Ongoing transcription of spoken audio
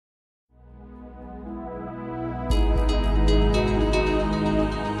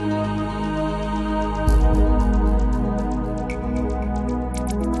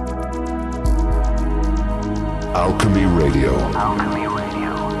Radio. Alchemy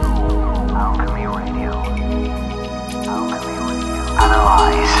Radio. Alchemy Radio. Alchemy Radio.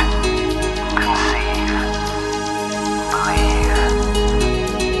 Analyze. Conceive. Believe.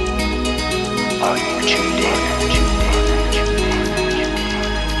 Are you tuned in?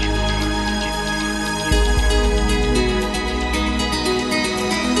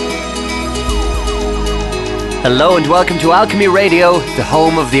 Hello and welcome to Alchemy Radio, the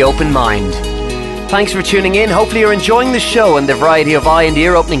home of the open mind. Thanks for tuning in. Hopefully you're enjoying the show and the variety of eye and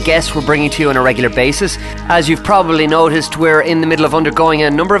ear opening guests we're bringing to you on a regular basis. As you've probably noticed, we're in the middle of undergoing a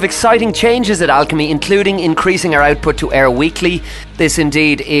number of exciting changes at Alchemy, including increasing our output to air weekly. This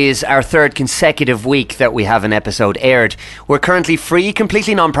indeed is our third consecutive week that we have an episode aired. We're currently free,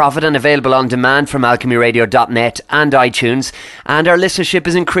 completely non-profit and available on demand from alchemyradio.net and iTunes, and our listenership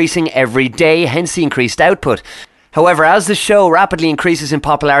is increasing every day, hence the increased output. However, as the show rapidly increases in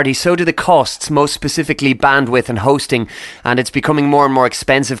popularity, so do the costs, most specifically bandwidth and hosting, and it's becoming more and more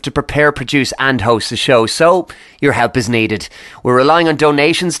expensive to prepare, produce and host the show, so your help is needed. We're relying on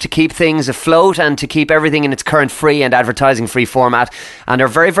donations to keep things afloat and to keep everything in its current free and advertising free format, and are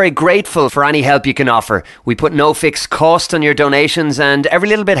very, very grateful for any help you can offer. We put no fixed cost on your donations, and every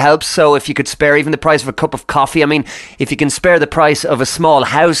little bit helps, so if you could spare even the price of a cup of coffee, if you can spare the price of a small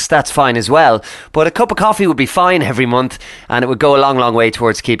house, that's fine as well, but a cup of coffee would be fine every month, and it would go a long, long way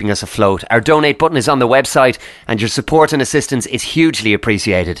towards keeping us afloat. Our donate button is on the website, and your support and assistance is hugely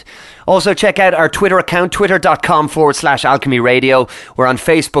appreciated. Also, check out our Twitter account, twitter.com/Alchemy Radio. We're on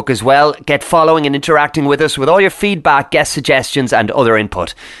Facebook as well. Get following and interacting with us with all your feedback, guest suggestions, and other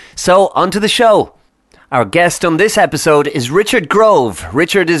input. So, on to the show. Our guest on this episode is Richard Grove.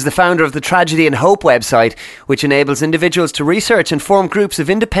 Richard is the founder of the Tragedy and Hope website, which enables individuals to research and form groups of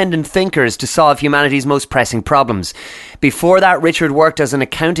independent thinkers to solve humanity's most pressing problems. Before that, Richard worked as an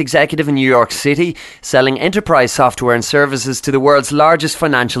account executive in New York City, selling enterprise software and services to the world's largest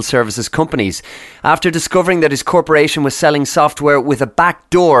financial services companies. After discovering that his corporation was selling software with a back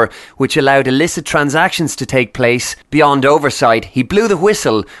door, which allowed illicit transactions to take place beyond oversight, he blew the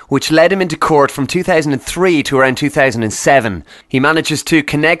whistle, which led him into court from 2003 to around 2007. He manages to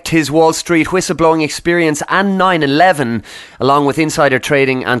connect his Wall Street whistleblowing experience and 9/11, along with insider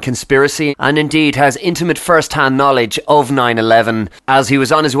trading and conspiracy, and indeed has intimate first-hand knowledge of 9/11, as he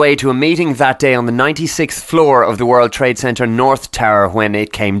was on his way to a meeting that day on the 96th floor of the World Trade Center North Tower when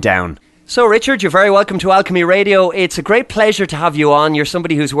it came down. So Richard, you're very welcome to Alchemy Radio. It's a great pleasure to have you on. You're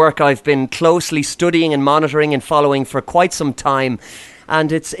somebody whose work I've been closely studying and monitoring and following for quite some time,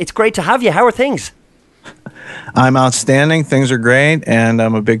 and it's great to have you. How are things? I'm outstanding. Things are great, and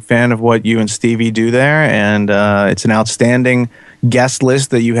I'm a big fan of what you and Stevie do there, and it's an outstanding guest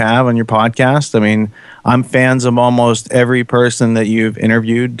list that you have on your podcast. I'm fans of almost every person that you've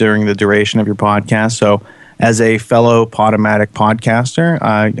interviewed during the duration of your podcast, so as a fellow Podomatic podcaster,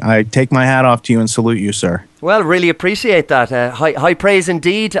 I take my hat off to you and salute you, sir. Well, really appreciate that. High praise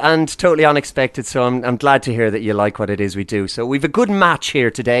indeed, and totally unexpected. So I'm glad to hear that you like what it is we do. So we've a good match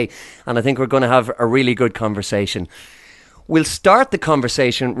here today, and I think we're going to have a really good conversation. We'll start the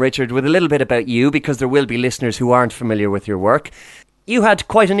conversation, Richard, with a little bit about you, because there will be listeners who aren't familiar with your work. You had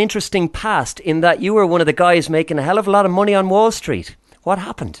quite an interesting past in that you were one of the guys making a hell of a lot of money on Wall Street. What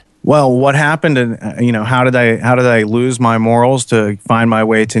happened? Well, what happened, and how did I lose my morals to find my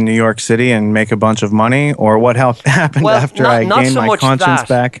way to New York City and make a bunch of money, or what happened after I gained my conscience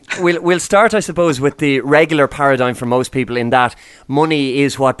back? We'll start, I suppose, with the regular paradigm for most people, in that money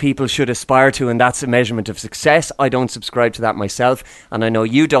is what people should aspire to, and that's a measurement of success. I don't subscribe to that myself, and I know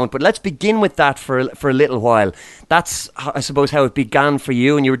you don't. But let's begin with that for a little while. That's, I suppose, how it began for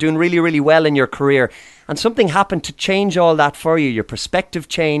you, and you were doing really, really well in your career. And something happened to change all that for you. Your perspective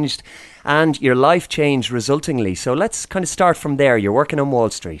changed and your life changed resultingly. So let's kind of start from there. You're working on Wall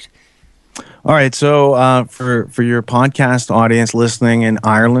Street. All right, so for your podcast audience listening in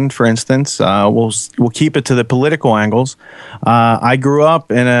Ireland, for instance, we'll keep it to the political angles. I grew up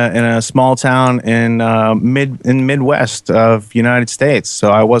in a small town in Midwest of United States, so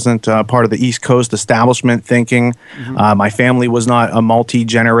I wasn't part of the East Coast establishment thinking. Mm-hmm. My family was not a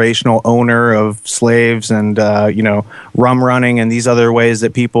multi-generational owner of slaves and rum running and these other ways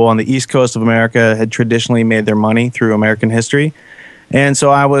that people on the East Coast of America had traditionally made their money through American history. And so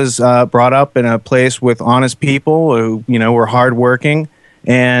I was brought up in a place with honest people who, were hardworking.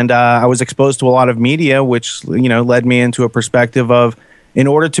 And I was exposed to a lot of media, which, led me into a perspective of, in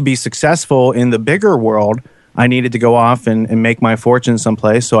order to be successful in the bigger world, I needed to go off and make my fortune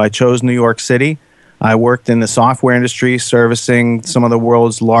someplace. So I chose New York City. I worked in the software industry, servicing some of the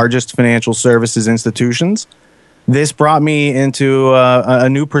world's largest financial services institutions. This brought me into a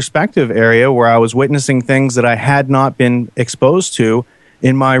new perspective area where I was witnessing things that I had not been exposed to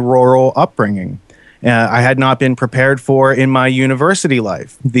in my rural upbringing. I had not been prepared for in my university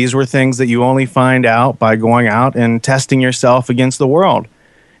life. These were things that you only find out by going out and testing yourself against the world.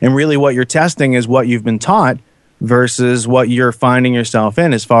 And really what you're testing is what you've been taught versus what you're finding yourself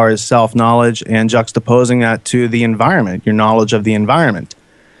in as far as self-knowledge and juxtaposing that to the environment, your knowledge of the environment.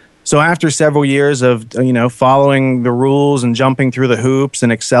 So after several years of, following the rules and jumping through the hoops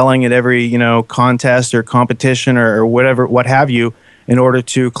and excelling at every, contest or competition or whatever, what have you, in order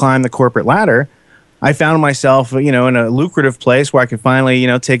to climb the corporate ladder, I found myself, in a lucrative place where I could finally,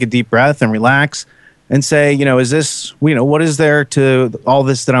 take a deep breath and relax and say, is this, what is there to all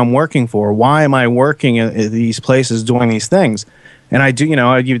this that I'm working for? Why am I working at these places doing these things? And I do,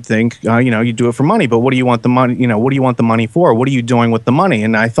 you'd think, you do it for money, but what do you want the money, what do you want the money for? What are you doing with the money?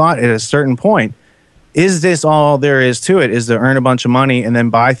 And I thought at a certain point, is this all there is to it? Is to earn a bunch of money and then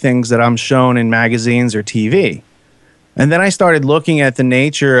buy things that I'm shown in magazines or TV? And then I started looking at the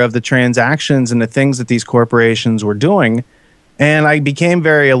nature of the transactions and the things that these corporations were doing. And I became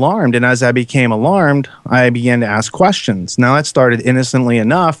very alarmed. And as I became alarmed, I began to ask questions. Now, that started innocently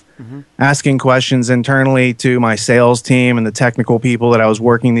enough, asking questions internally to my sales team and the technical people that I was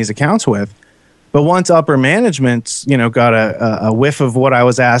working these accounts with. But once upper management, got a whiff of what I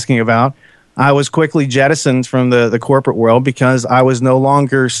was asking about, I was quickly jettisoned from the corporate world because I was no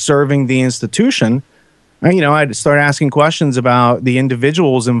longer serving the institution. I'd start asking questions about the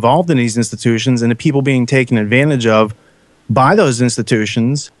individuals involved in these institutions and the people being taken advantage of by those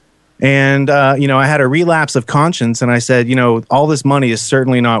institutions. And, I had a relapse of conscience and I said, all this money is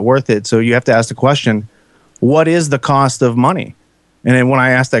certainly not worth it. So you have to ask the question, what is the cost of money? And then when I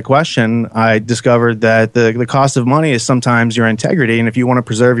asked that question, I discovered that the cost of money is sometimes your integrity. And if you want to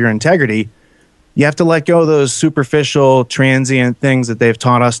preserve your integrity, you have to let go of those superficial, transient things that they've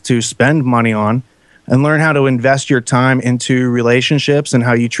taught us to spend money on and learn how to invest your time into relationships and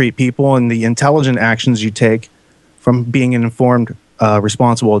how you treat people and the intelligent actions you take from being an informed,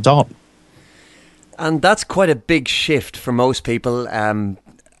 responsible adult. And that's quite a big shift for most people.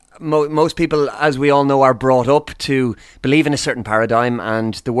 Most people, as we all know, are brought up to believe in a certain paradigm,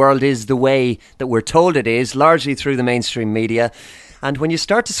 and the world is the way that we're told it is, largely through the mainstream media. And when you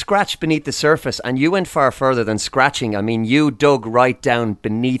start to scratch beneath the surface, and you went far further than scratching, I mean, you dug right down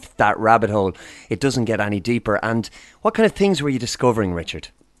beneath that rabbit hole. It doesn't get any deeper. And what kind of things were you discovering, Richard?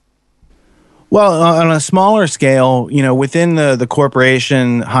 Well, on a smaller scale, within the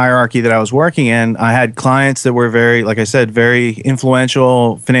corporation hierarchy that I was working in, I had clients that were very, like I said, very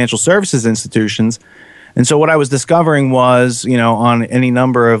influential financial services institutions. And so what I was discovering was, on any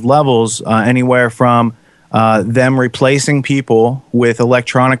number of levels, anywhere from them replacing people with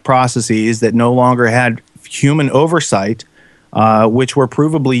electronic processes that no longer had human oversight, which were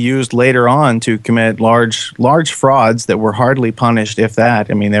provably used later on to commit large frauds that were hardly punished, if that.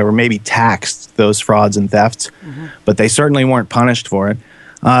 I mean, they were maybe taxed, those frauds and thefts, but they certainly weren't punished for it.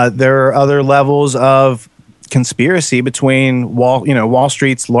 There are other levels of conspiracy between Wall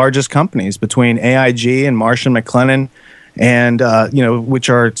Street's largest companies, between AIG and Marsh & McLennan, and which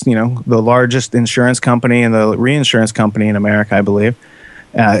are the largest insurance company and the reinsurance company in America, I believe,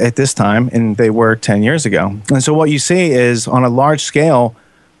 at this time, and they were 10 years ago. And so what you see is, on a large scale,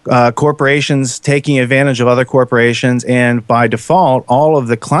 corporations taking advantage of other corporations, and by default, all of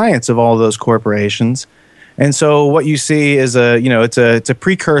the clients of all of those corporations. And so what you see is it's a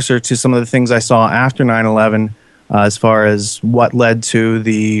precursor to some of the things I saw after 9/11, as far as what led to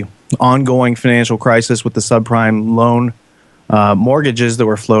the ongoing financial crisis with the subprime loan mortgages that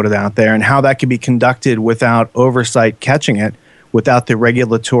were floated out there, and how that could be conducted without oversight catching it, without the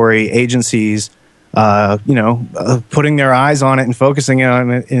regulatory agencies, putting their eyes on it and focusing on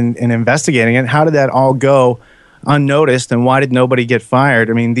it and investigating it. How did that all go unnoticed, and why did nobody get fired?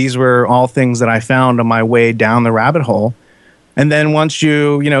 I mean, these were all things that I found on my way down the rabbit hole. And then once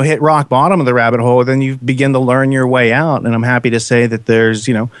you hit rock bottom of the rabbit hole, then you begin to learn your way out. And I'm happy to say that there's,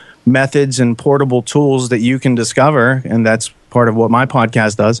 methods and portable tools that you can discover, and that's part of what my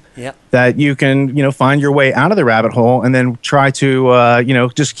podcast does, that you can, find your way out of the rabbit hole and then try to,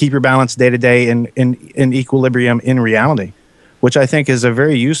 just keep your balance day to day in equilibrium in reality, which I think is a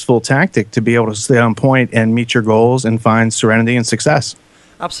very useful tactic to be able to stay on point and meet your goals and find serenity and success.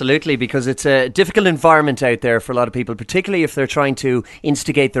 Absolutely, because it's a difficult environment out there for a lot of people, particularly if they're trying to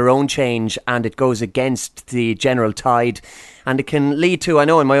instigate their own change and it goes against the general tide. And it can lead to, I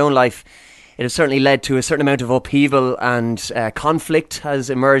know in my own life, it has certainly led to a certain amount of upheaval, and conflict has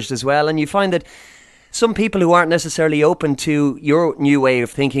emerged as well. And you find that some people who aren't necessarily open to your new way of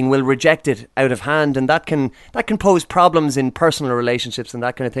thinking will reject it out of hand, and that can pose problems in personal relationships and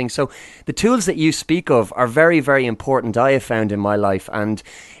that kind of thing. So the tools that you speak of are very, very important, I have found in my life, and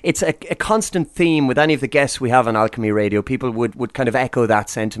it's a constant theme with any of the guests we have on Alchemy Radio. People would kind of echo that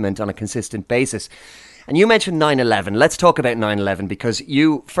sentiment on a consistent basis. And you mentioned 9/11. Let's talk about 9/11, because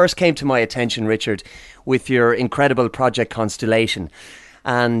you first came to my attention, Richard, with your incredible Project Constellation.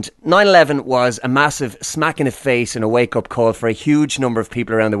 And 9/11 was a massive smack in the face and a wake-up call for a huge number of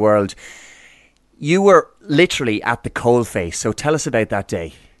people around the world. You were literally at the coalface, so tell us about that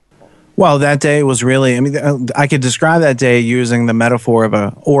day. Well, that day was really, I could describe that day using the metaphor of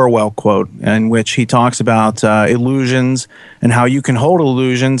a Orwell quote, in which he talks about illusions and how you can hold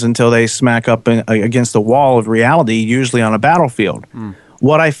illusions until they smack up against the wall of reality, usually on a battlefield.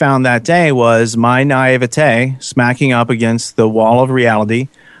 What I found that day was my naivete smacking up against the wall of reality,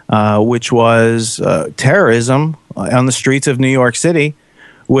 which was terrorism on the streets of New York City,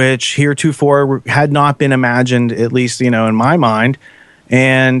 which heretofore had not been imagined, at least, in my mind.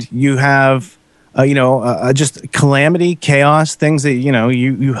 And you have, just calamity, chaos, things that,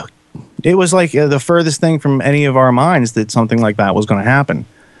 it was like the furthest thing from any of our minds that something like that was going to happen.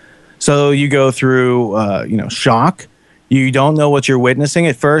 So you go through, shock. You don't know what you're witnessing.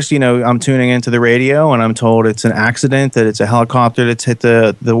 At first, I'm tuning into the radio and I'm told it's an accident, that it's a helicopter that's hit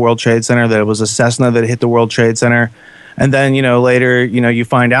the World Trade Center, that it was a Cessna that hit the World Trade Center. And then, later, you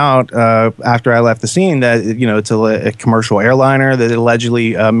find out after I left the scene that, it's a commercial airliner that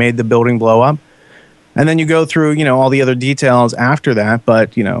allegedly made the building blow up. And then you go through, all the other details after that.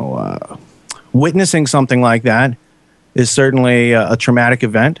 But, witnessing something like that is certainly a traumatic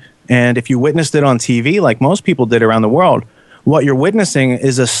event. And if you witnessed it on TV, like most people did around the world, what you're witnessing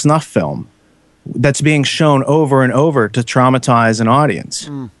is a snuff film that's being shown over and over to traumatize an audience.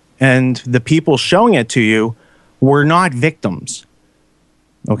 And the people showing it to you were not victims.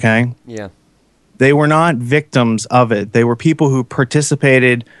 Okay? Yeah. They were not victims of it. They were people who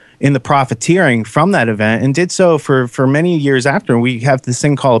participated in the profiteering from that event and did so for many years after. We have this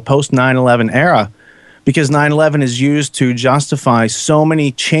thing called a post-9/11 era, because 9/11 is used to justify so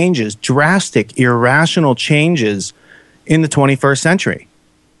many changes, drastic, irrational changes in the 21st century.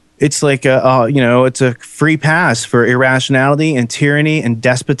 It's like it's a free pass for irrationality and tyranny and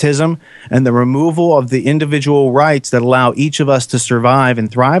despotism and the removal of the individual rights that allow each of us to survive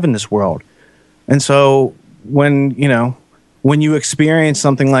and thrive in this world. And so when you experience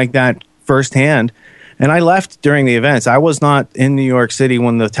something like that firsthand, and I left during the events. I was not in New York City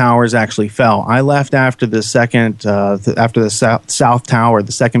when the towers actually fell. I left after the second, after the South Tower,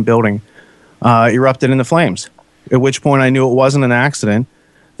 the second building, erupted into flames. At which point I knew it wasn't an accident,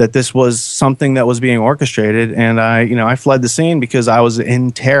 that this was something that was being orchestrated, and I fled the scene because I was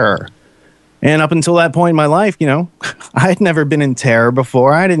in terror. And up until that point in my life, I had never been in terror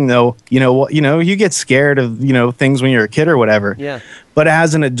before. I didn't know, you get scared of things when you're a kid or whatever. Yeah. But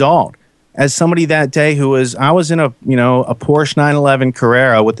as an adult, as somebody that day I was in a Porsche 911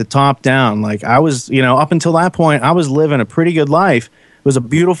 Carrera with the top down. Like I was, up until that point, I was living a pretty good life. It was a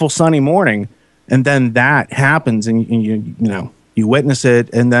beautiful sunny morning. And then that happens and you witness it.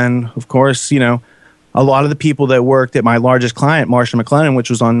 And then, of course, a lot of the people that worked at my largest client, Marsh & McLennan, which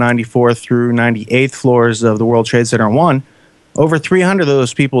was on 94th through 98th floors of the World Trade Center 1, over 300 of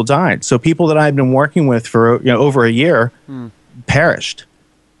those people died. So people that I'd been working with for over a year perished.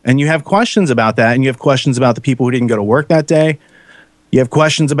 And you have questions about that, and you have questions about the people who didn't go to work that day. You have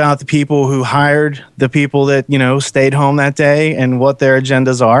questions about the people who hired the people that, stayed home that day and what their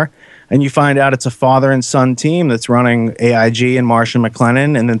agendas are. And you find out it's a father and son team that's running AIG and Marsh &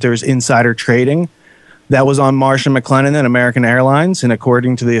 McLennan, and that there's insider trading that was on Marsh & McLennan and American Airlines. And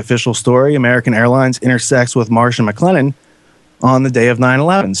according to the official story, American Airlines intersects with Marsh & McLennan on the day of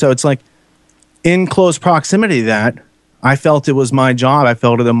 9/11. So it's like in close proximity to that, I felt it was my job. I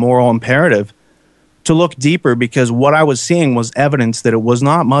felt it a moral imperative to look deeper, because what I was seeing was evidence that it was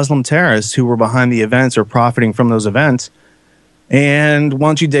not Muslim terrorists who were behind the events or profiting from those events. And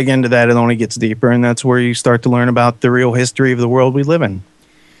once you dig into that, it only gets deeper, and that's where you start to learn about the real history of the world we live in.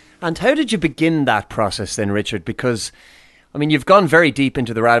 And how did you begin that process then, Richard? Because, you've gone very deep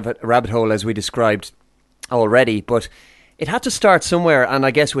into the rabbit hole, as we described already, but it had to start somewhere, and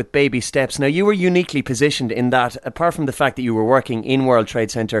I guess with baby steps. Now, you were uniquely positioned in that, apart from the fact that you were working in World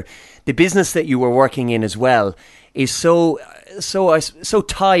Trade Center, the business that you were working in as well is so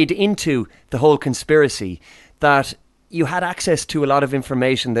tied into the whole conspiracy that you had access to a lot of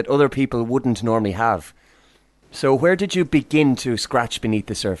information that other people wouldn't normally have. So where did you begin to scratch beneath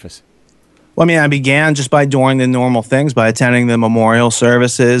the surface? Well, I mean, I began just by doing the normal things, by attending the memorial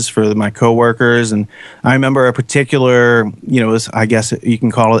services for my coworkers. And I remember a particular, I guess you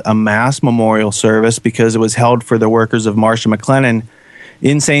can call it a mass memorial service, because it was held for the workers of Marsh & McLennan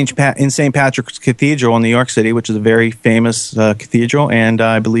in St. Patrick's Cathedral in New York City, which is a very famous cathedral. And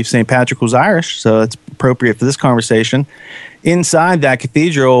I believe St. Patrick was Irish, so it's appropriate for this conversation. Inside that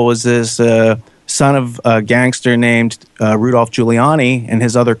cathedral was this son of a gangster named Rudolph Giuliani and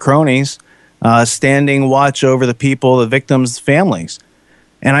his other cronies, standing watch over the people, the victims' families.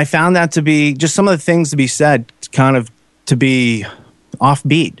 And I found that to be just some of the things to be said, kind of to be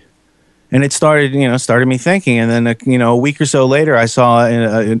offbeat. And it started me thinking. And then, a week or so later, I saw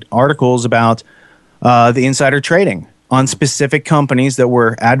articles about the insider trading on specific companies that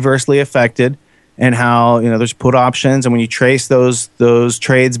were adversely affected, and how, there's put options. And when you trace those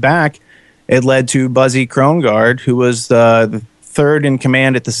trades back, it led to Buzzy Krongard, who was the third in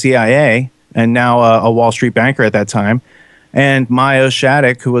command at the CIA, and now a Wall Street banker at that time, and Mayo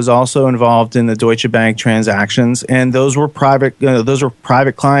Shattuck, who was also involved in the Deutsche Bank transactions, and those were private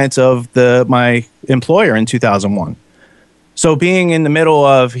clients of my employer in 2001. So being in the middle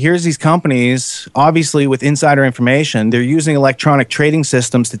of, here's these companies, obviously with insider information, they're using electronic trading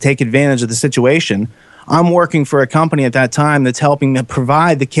systems to take advantage of the situation. I'm working for a company at that time that's helping to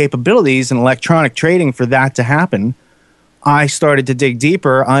provide the capabilities in electronic trading for that to happen. I started to dig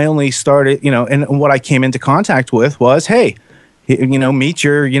deeper. I only started, and what I came into contact with was, hey, meet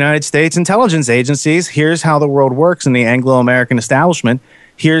your United States intelligence agencies. Here's how the world works in the Anglo-American establishment.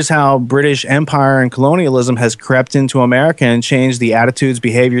 Here's how British empire and colonialism has crept into America and changed the attitudes,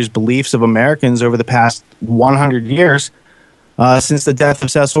 behaviors, beliefs of Americans over the past 100 years since the death of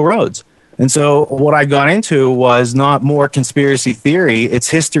Cecil Rhodes. And so what I got into was not more conspiracy theory. It's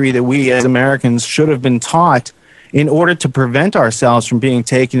history that we as Americans should have been taught in order to prevent ourselves from being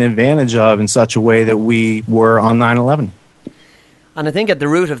taken advantage of in such a way that we were on 9/11. And I think at the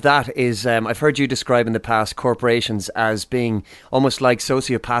root of that is, I've heard you describe in the past corporations as being almost like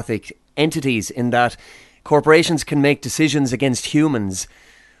sociopathic entities, in that corporations can make decisions against humans,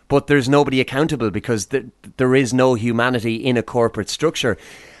 but there's nobody accountable because there is no humanity in a corporate structure.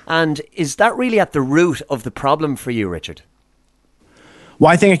 And is that really at the root of the problem for you, Richard?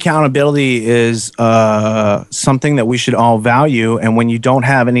 Well, I think accountability is something that we should all value. And when you don't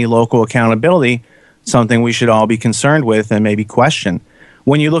have any local accountability, something we should all be concerned with and maybe question.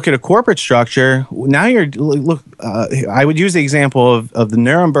 When you look at a corporate structure, now I would use the example of the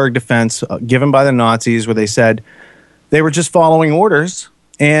Nuremberg defense given by the Nazis, where they said they were just following orders.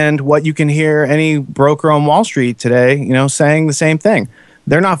 And what you can hear any broker on Wall Street today, saying the same thing.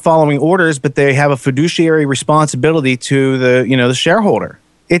 They're not following orders, but they have a fiduciary responsibility to the shareholder.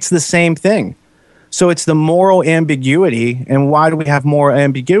 It's the same thing. So it's the moral ambiguity. And why do we have moral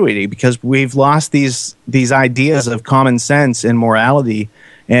ambiguity? Because we've lost these ideas of common sense and morality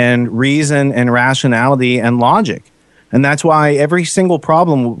and reason and rationality and logic. And that's why every single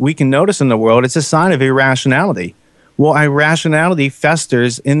problem we can notice in the world, it's a sign of irrationality. Well, irrationality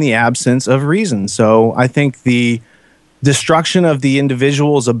festers in the absence of reason. So I think the destruction of the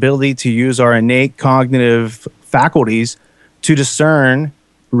individual's ability to use our innate cognitive faculties to discern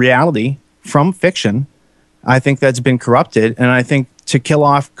reality from fiction, I think that's been corrupted. And I think to kill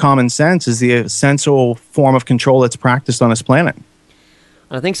off common sense is the essential form of control that's practiced on this planet.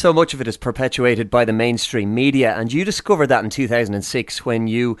 And I think so much of it is perpetuated by the mainstream media. And you discovered that in 2006 when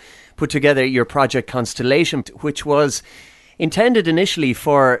you put together your Project Constellation, which was intended initially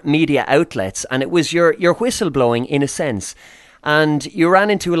for media outlets, and it was your whistleblowing in a sense. And you ran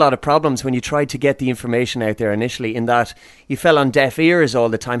into a lot of problems when you tried to get the information out there initially, in that you fell on deaf ears all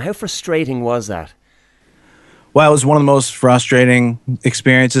the time. How frustrating was that? Well, it was one of the most frustrating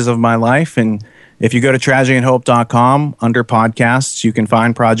experiences of my life. And if you go to tragedyandhope.com under podcasts, you can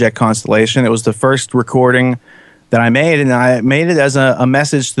find Project Constellation. It was the first recording that I made, and I made it as a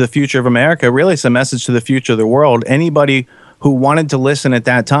message to the future of America. Really, it's a message to the future of the world. Anybody who wanted to listen at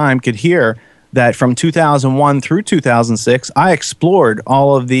that time could hear that from 2001 through 2006, I explored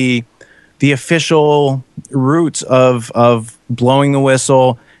all of the official routes of blowing the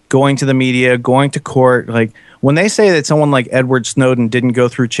whistle, going to the media, going to court. Like when they say that someone like Edward Snowden didn't go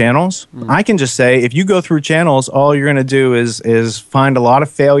through channels, I can just say, if you go through channels, all you're going to do is find a lot of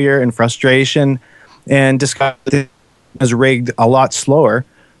failure and frustration, and discover it is rigged a lot slower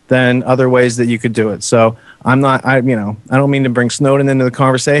than other ways that you could do it. So I don't mean to bring Snowden into the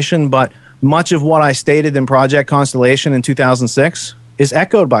conversation, but much of what I stated in Project Constellation in 2006 is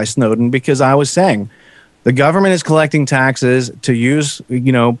echoed by Snowden, because I was saying The government is collecting taxes to use,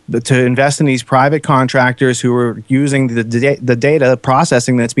 to invest in these private contractors who are using the data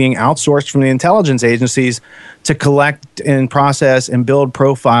processing that's being outsourced from the intelligence agencies to collect and process and build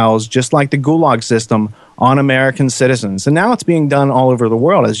profiles, just like the Gulag system, on American citizens. And now it's being done all over the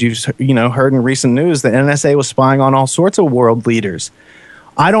world. As you've heard in recent news, the NSA was spying on all sorts of world leaders.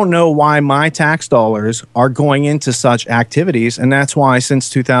 I don't know why my tax dollars are going into such activities, and that's why since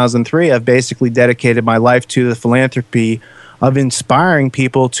 2003 I've basically dedicated my life to the philanthropy of inspiring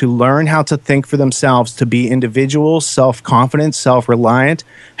people to learn how to think for themselves, to be individuals, self-confident, self-reliant,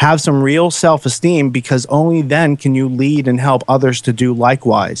 have some real self-esteem, because only then can you lead and help others to do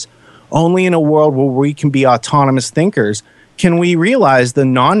likewise. Only in a world where we can be autonomous thinkers can we realize the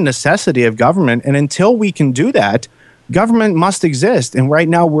non-necessity of government, and until we can do that, government must exist. And right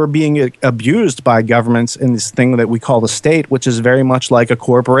now we're being abused by governments in this thing that we call the state, which is very much like a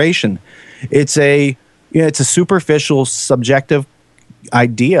corporation. It's a superficial, subjective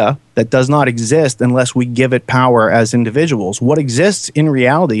idea that does not exist unless we give it power as individuals. What exists in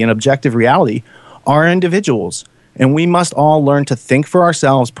reality, in objective reality, are individuals. And we must all learn to think for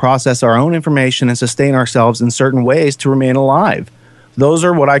ourselves, process our own information, and sustain ourselves in certain ways to remain alive. Those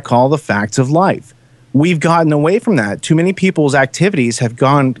are what I call the facts of life. We've gotten away from that. Too many people's activities have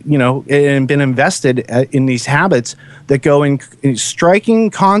gone, and been invested in these habits that go in striking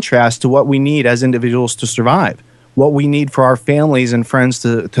contrast to what we need as individuals to survive, what we need for our families and friends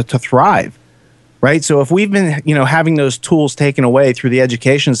to thrive, right? So if we've been, having those tools taken away through the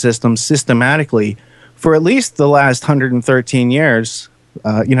education system systematically for at least the last 113 years,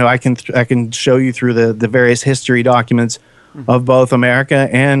 I can show you through the various history documents of both America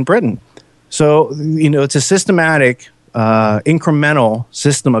and Britain. So, it's a systematic, incremental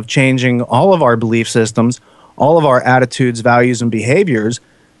system of changing all of our belief systems, all of our attitudes, values, and behaviors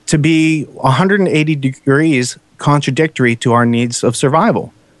to be 180 degrees contradictory to our needs of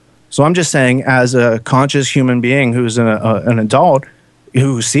survival. So I'm just saying, as a conscious human being who's an adult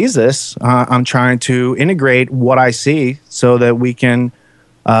who sees this, I'm trying to integrate what I see so that we can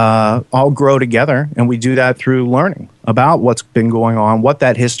all grow together. And we do that through learning about what's been going on, what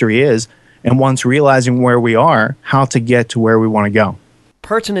that history is, and once realizing where we are, how to get to where we want to go.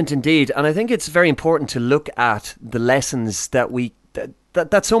 Pertinent indeed. And I think it's very important to look at the lessons that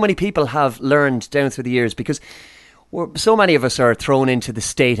that so many people have learned down through the years, because so many of us are thrown into the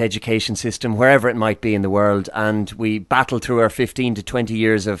state education system, wherever it might be in the world, and we battle through our 15 to 20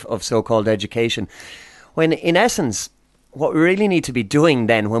 years of so-called education. When in essence, what we really need to be doing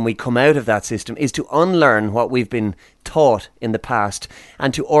then when we come out of that system is to unlearn what we've been taught in the past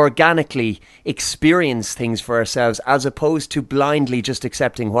and to organically experience things for ourselves, as opposed to blindly just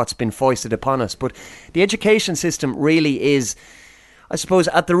accepting what's been foisted upon us. But the education system really is, I suppose,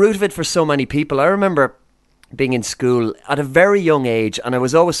 at the root of it for so many people. I remember being in school at a very young age, and I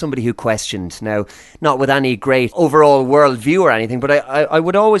was always somebody who questioned. Now, not with any great overall worldview or anything, but I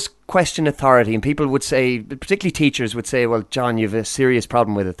would always question authority, and people would say, particularly teachers would say, well, John, you have a serious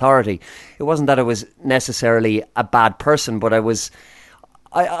problem with authority. It wasn't that I was necessarily a bad person, but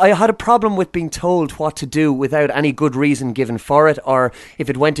I had a problem with being told what to do without any good reason given for it, or if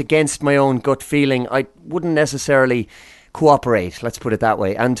it went against my own gut feeling, I wouldn't necessarily cooperate, let's put it that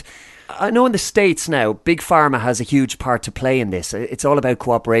way. And I know in the States now, Big Pharma has a huge part to play in this. It's all about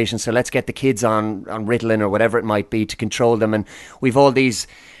cooperation. So let's get the kids on Ritalin or whatever it might be to control them. And we've all these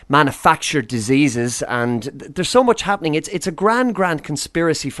manufactured diseases, and there's so much happening. It's a grand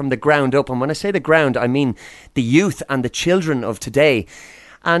conspiracy from the ground up. And when I say the ground, I mean the youth and the children of today.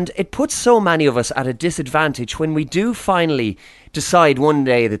 And it puts so many of us at a disadvantage when we do finally decide one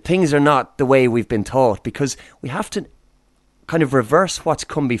day that things are not the way we've been taught, because we have to kind of reverse what's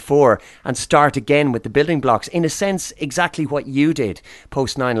come before and start again with the building blocks, in a sense exactly what you did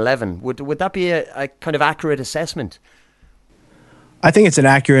post 9/11. Would that be a kind of accurate assessment? I think it's an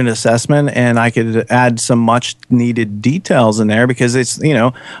accurate assessment, and I could add some much needed details in there, because it's,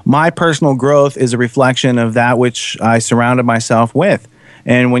 my personal growth is a reflection of that which I surrounded myself with.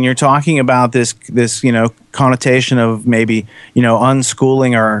 And when you're talking about this connotation of maybe,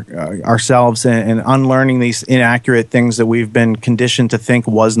 unschooling ourselves and unlearning these inaccurate things that we've been conditioned to think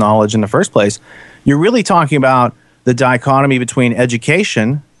was knowledge in the first place, you're really talking about the dichotomy between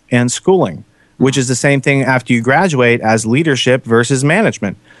education and schooling, which is the same thing after you graduate as leadership versus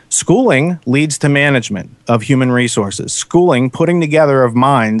management. Schooling leads to management of human resources. Schooling, putting together of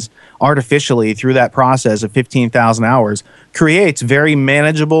minds artificially through that process of 15,000 hours, creates very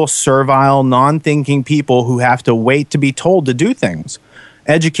manageable, servile, non-thinking people who have to wait to be told to do things.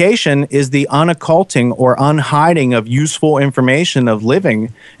 Education is the unocculting or unhiding of useful information of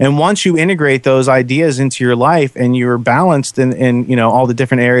living. And once you integrate those ideas into your life and you're balanced in you know all the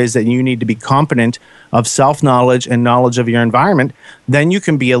different areas that you need to be competent of self-knowledge and knowledge of your environment, then you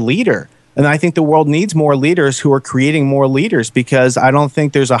can be a leader. And I think the world needs more leaders who are creating more leaders, because I don't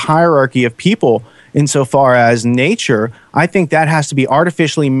think there's a hierarchy of people insofar as nature. I think that has to be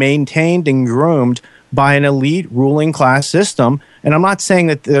artificially maintained and groomed by an elite ruling class system. And I'm not saying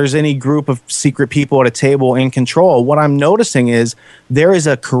that there's any group of secret people at a table in control. What I'm noticing is there is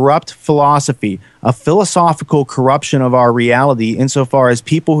a corrupt philosophy, a philosophical corruption of our reality insofar as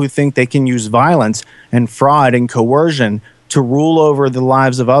people who think they can use violence and fraud and coercion to rule over the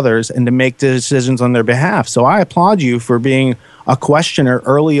lives of others and to make decisions on their behalf. So I applaud you for being a questioner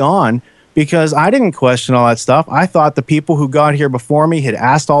early on, because I didn't question all that stuff. I thought the people who got here before me had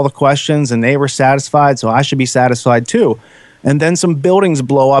asked all the questions and they were satisfied, so I should be satisfied too. And then some buildings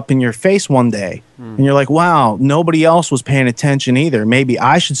blow up in your face one day, and you're like, wow, nobody else was paying attention either. Maybe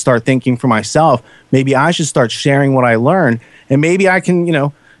I should start thinking for myself. Maybe I should start sharing what I learned, and maybe I can, you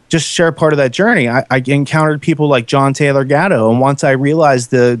know, just share part of that journey. I encountered people like John Taylor Gatto, and once I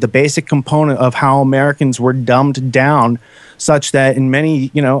realized the basic component of how Americans were dumbed down, such that in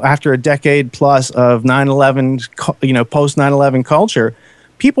many, you know, after a decade plus of 9/11, you know, post 9/11 culture,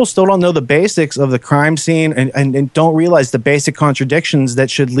 people still don't know the basics of the crime scene and don't realize the basic contradictions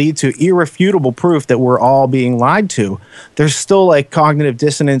that should lead to irrefutable proof that we're all being lied to. There's still like cognitive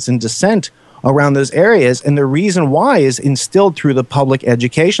dissonance and dissent around those areas, and the reason why is instilled through the public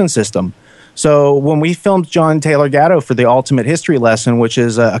education system. So when we filmed John Taylor Gatto for the Ultimate History Lesson, which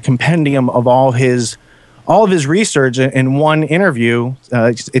is a compendium of all of his research in one interview,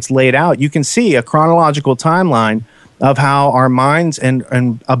 it's laid out. You can see a chronological timeline of how our minds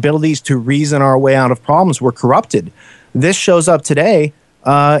and abilities to reason our way out of problems were corrupted. This shows up today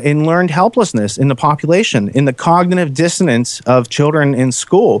in learned helplessness in the population, in the cognitive dissonance of children in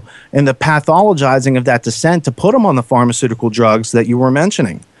school, and the pathologizing of that dissent to put them on the pharmaceutical drugs that you were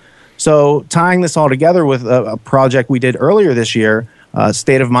mentioning. So tying this all together with a project we did earlier this year,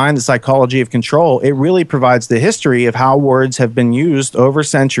 State of Mind, the Psychology of Control, it really provides the history of how words have been used over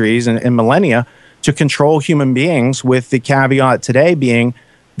centuries and millennia to control human beings, with the caveat today being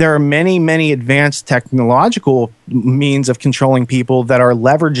there are many, many advanced technological means of controlling people that are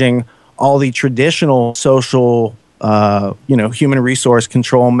leveraging all the traditional social, human resource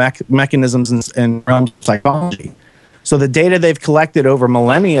control mechanisms and realms of psychology. So the data they've collected over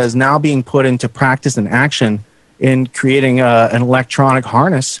millennia is now being put into practice and action in creating an electronic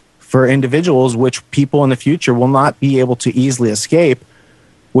harness for individuals, which people in the future will not be able to easily escape,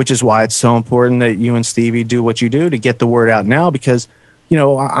 which is why it's so important that you and Stevie do what you do to get the word out now, because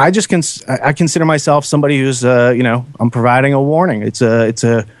I consider myself somebody who's, I'm providing a warning. It's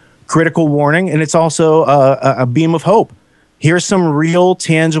a critical warning, and it's also a beam of hope. Here's some real,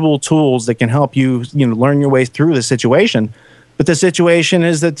 tangible tools that can help you, learn your way through the situation. But the situation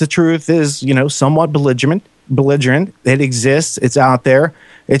is that the truth is, somewhat belligerent. It exists. It's out there.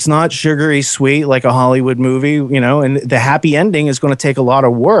 It's not sugary sweet like a Hollywood movie, and the happy ending is going to take a lot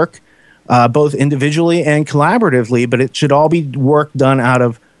of work. Both individually and collaboratively, but it should all be work done out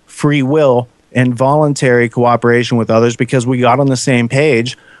of free will and voluntary cooperation with others, because we got on the same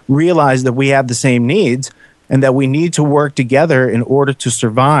page, realized that we have the same needs, and that we need to work together in order to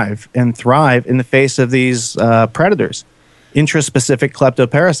survive and thrive in the face of these predators, intraspecific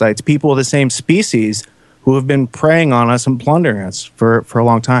kleptoparasites, people of the same species who have been preying on us and plundering us for a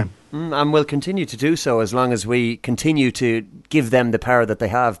long time. And will continue to do so as long as we continue to give them the power that they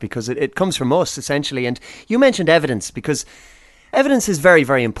have, because it comes from us, essentially. And you mentioned evidence, because evidence is very,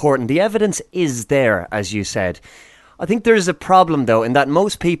 very important. The evidence is there, as you said. I think there is a problem, though, in that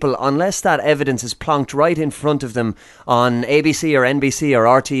most people, unless that evidence is plonked right in front of them on ABC or NBC or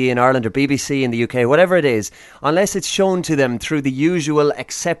RTE in Ireland or BBC in the UK, whatever it is, unless it's shown to them through the usual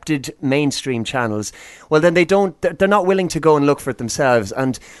accepted mainstream channels, well, then they're not willing to go and look for it themselves.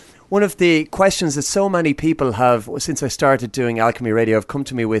 And one of the questions that so many people have, since I started doing Alchemy Radio, have come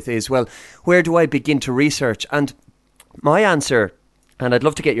to me with is, well, where do I begin to research? And my answer, and I'd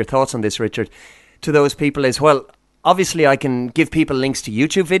love to get your thoughts on this, Richard, to those people is, well, obviously I can give people links to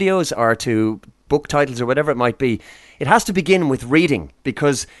YouTube videos or to book titles or whatever it might be. It has to begin with reading,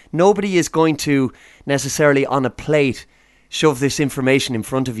 because nobody is going to necessarily on a plate shove this information in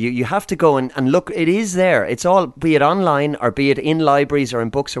front of you. You have to go and look. It is there. It's all, be it online or be it in libraries or in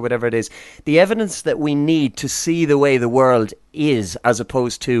books or whatever it is. The evidence that we need to see the way the world is, as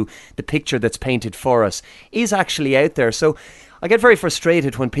opposed to the picture that's painted for us, is actually out there. So I get very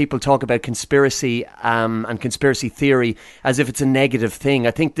frustrated when people talk about conspiracy and conspiracy theory as if it's a negative thing.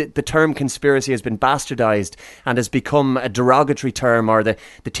 I think that the term conspiracy has been bastardized and has become a derogatory term, or the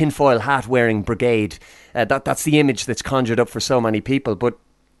tinfoil hat wearing brigade. That's the image that's conjured up for so many people. But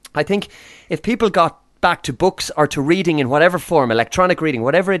I think if people got back to books or to reading in whatever form, electronic reading,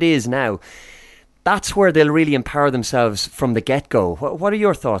 whatever it is now, that's where they'll really empower themselves from the get-go. What are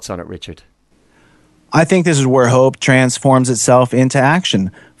your thoughts on it, Richard? I think this is where hope transforms itself into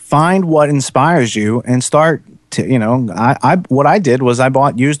action. Find what inspires you and start to, what I did was I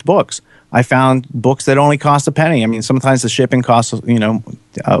bought used books. I found books that only cost a penny. I mean, sometimes the shipping costs,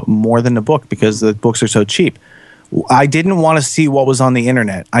 more than the book because the books are so cheap. I didn't want to see what was on the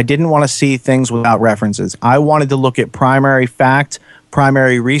internet. I didn't want to see things without references. I wanted to look at primary fact,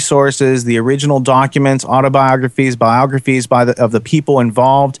 primary resources, the original documents, autobiographies, biographies of the people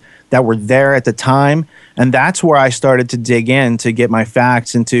involved that were there at the time. And that's where I started to dig in to get my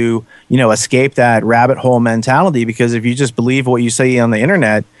facts and to, escape that rabbit hole mentality. Because if you just believe what you see on the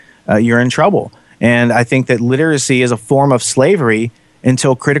internet, you're in trouble. And I think that literacy is a form of slavery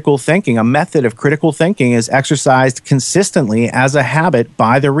until critical thinking, a method of critical thinking, is exercised consistently as a habit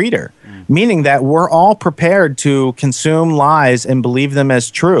by the reader, meaning that we're all prepared to consume lies and believe them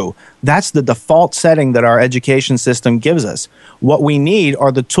as true. That's the default setting that our education system gives us. What we need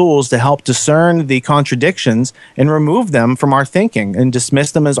are the tools to help discern the contradictions and remove them from our thinking and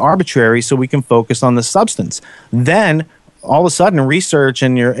dismiss them as arbitrary so we can focus on the substance. Then all of a sudden research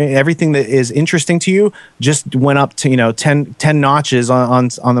and everything that is interesting to you just went up to 10 notches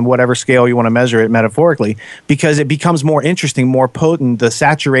on the whatever scale you want to measure it metaphorically, because it becomes more interesting, more potent. The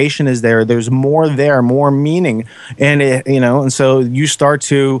saturation is there's more meaning, and and so you start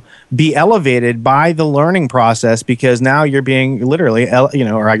to be elevated by the learning process, because now you're being literally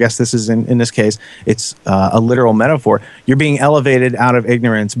or I guess this is in this case it's a literal metaphor. You're being elevated out of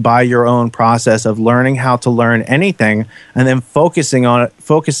ignorance by your own process of learning how to learn anything, and then focusing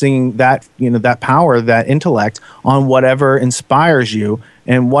that, that power, that intellect on whatever inspires you.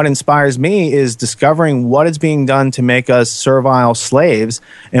 And what inspires me is discovering what is being done to make us servile slaves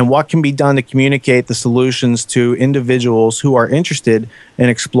and what can be done to communicate the solutions to individuals who are interested in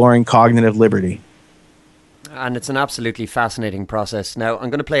exploring cognitive liberty. And it's an absolutely fascinating process. Now, I'm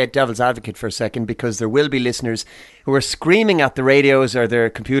going to play a devil's advocate for a second, because there will be listeners who are screaming at the radios or their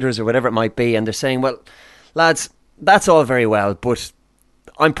computers or whatever it might be, and they're saying, well, lads, that's all very well, but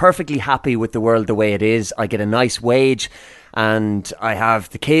I'm perfectly happy with the world the way it is. I get a nice wage and I have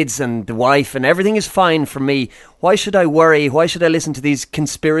the kids and the wife and everything is fine for me. Why should I worry? Why should I listen to these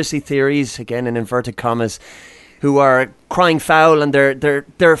conspiracy theories, again in inverted commas, who are crying foul and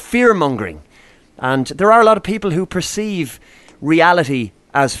they're fear-mongering? And there are a lot of people who perceive reality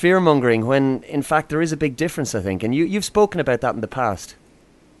as fear-mongering when in fact there is a big difference, I think. And you've spoken about that in the past.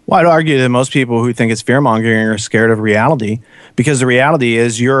 Well, I'd argue that most people who think it's fear-mongering are scared of reality, because the reality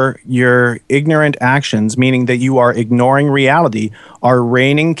is your ignorant actions, meaning that you are ignoring reality, are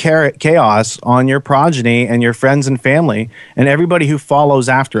raining chaos on your progeny and your friends and family and everybody who follows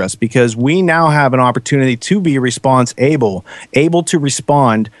after us, because we now have an opportunity to be able to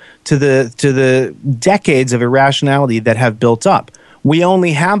respond to the decades of irrationality that have built up. We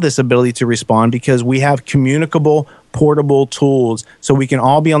only have this ability to respond because we have communicable, portable tools, so we can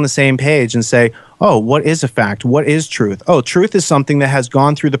all be on the same page and say, oh, what is a fact? What is truth? Oh, truth is something that has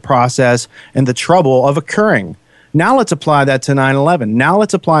gone through the process and the trouble of occurring. Now let's apply that to 9/11. Now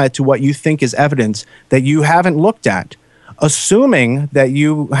let's apply it to what you think is evidence that you haven't looked at. Assuming that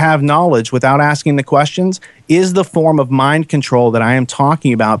you have knowledge without asking the questions is the form of mind control that I am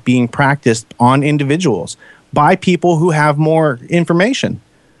talking about being practiced on individuals by people who have more information.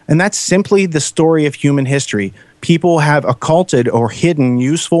 And that's simply the story of human history. People have occulted or hidden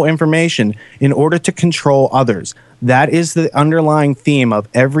useful information in order to control others. That is the underlying theme of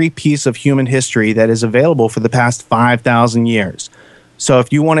every piece of human history that is available for the past 5,000 years. So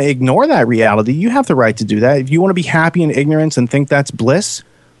if you want to ignore that reality, you have the right to do that. If you want to be happy in ignorance and think that's bliss,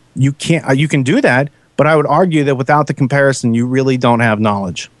 you can do that. But I would argue that without the comparison, you really don't have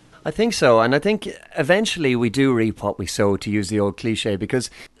knowledge. I think so, and I think eventually we do reap what we sow, to use the old cliche, because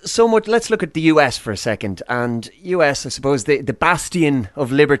so much. Let's look at the US for a second, and US, I suppose, the bastion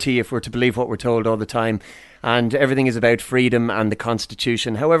of liberty, if we're to believe what we're told all the time, and everything is about freedom and the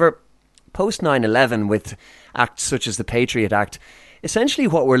Constitution. However, post 9/11, with acts such as the Patriot Act, essentially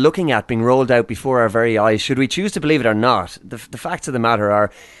what we're looking at being rolled out before our very eyes, should we choose to believe it or not, the facts of the matter are,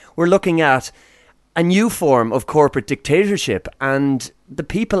 we're looking at a new form of corporate dictatorship, and the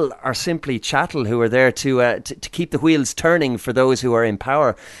people are simply chattel who are there to keep the wheels turning for those who are in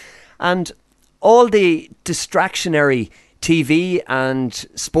power. And all the distractionary TV and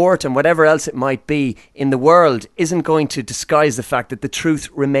sport and whatever else it might be in the world isn't going to disguise the fact that the truth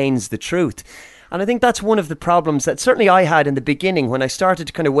remains the truth. And I think that's one of the problems that certainly I had in the beginning when I started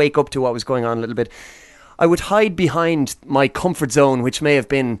to kind of wake up to what was going on a little bit. I would hide behind my comfort zone, which may have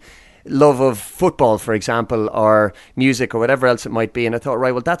been love of football, for example, or music or whatever else it might be. And I thought,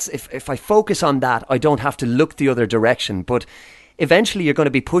 right, well, that's if I focus on that, I don't have to look the other direction. But eventually you're going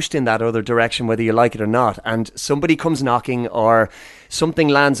to be pushed in that other direction, whether you like it or not. And somebody comes knocking or something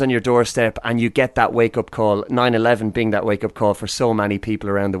lands on your doorstep and you get that wake-up call, 9/11 being that wake-up call for so many people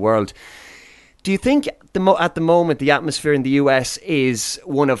around the world. Do you think at the moment the atmosphere in the US is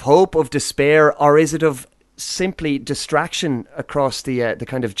one of hope, of despair, or is it of simply distraction across the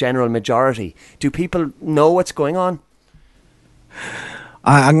kind of general majority? Do people know what's going on?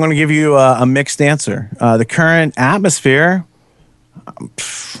 I'm going to give you a mixed answer. The current atmosphere,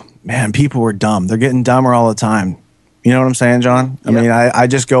 man, people were dumb. They're getting dumber all the time. You know what I'm saying, John? I mean, I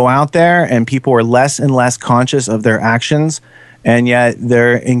just go out there and people are less and less conscious of their actions, and yet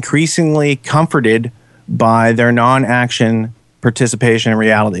they're increasingly comforted by their non-action participation in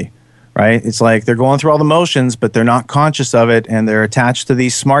reality, right? It's like they're going through all the motions, but they're not conscious of it, and they're attached to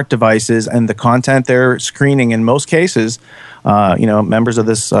these smart devices, and the content they're screening in most cases, members of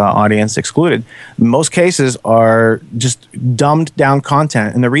this audience excluded, in most cases are just dumbed down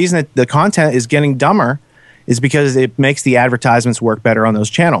content. And the reason that the content is getting dumber is because it makes the advertisements work better on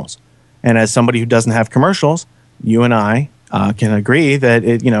those channels. And as somebody who doesn't have commercials, you and I can agree that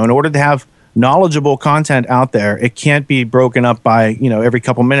in order to have knowledgeable content out there, it can't be broken up by every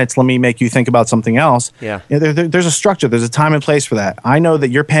couple minutes, let me make you think about something else. There's a structure, there's a time and place for that. I know that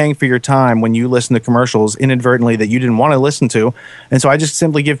you're paying for your time when you listen to commercials inadvertently that you didn't want to listen to, and so I just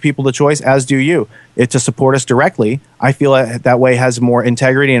simply give people the choice, as do you, to support us directly. I feel that way has more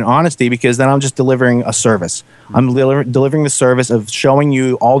integrity and honesty, because then I'm just delivering a service. I'm delivering the service of showing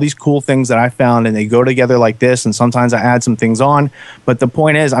you all these cool things that I found, and they go together like this, and sometimes I add some things on. But the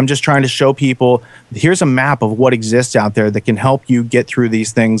point is, I'm just trying to show people, here's a map of what exists out there that can help you get through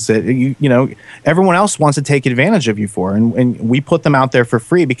these things that everyone else wants to take advantage of you for. And we put them out there for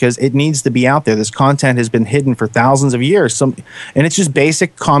free because it needs to be out there. This content has been hidden for thousands of years. And it's just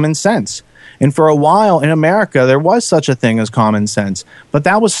basic common sense. And for a while in America, there was such a thing as common sense, but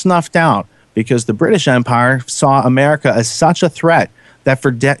that was snuffed out because the British Empire saw America as such a threat that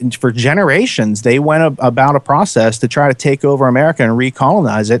for generations, they went about a process to try to take over America and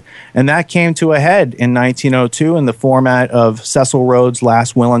recolonize it. And that came to a head in 1902 in the format of Cecil Rhodes'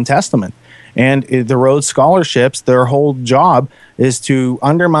 Last Will and Testament. And the Rhodes Scholarships, their whole job is to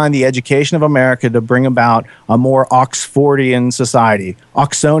undermine the education of America to bring about a more Oxfordian society.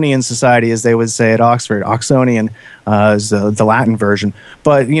 Oxonian society, as they would say at Oxford. Oxonian is the Latin version.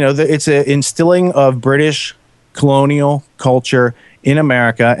 But, it's an instilling of British colonial culture in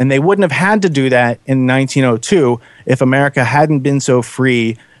America. And they wouldn't have had to do that in 1902 if America hadn't been so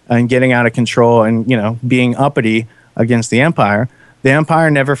free and getting out of control and, being uppity against the empire. The empire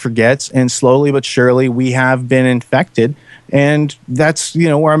never forgets, and slowly but surely we have been infected, and that's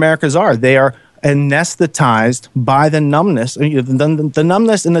where Americans are. They are anesthetized by the numbness. The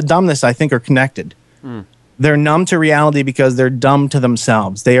numbness and the dumbness, I think, are connected. They're numb to reality because they're dumb to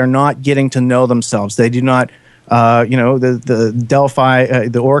themselves. They are not getting to know themselves. They do not. The Delphi,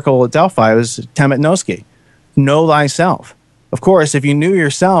 the Oracle at Delphi was Temet Nosky, know thyself. Of course, if you knew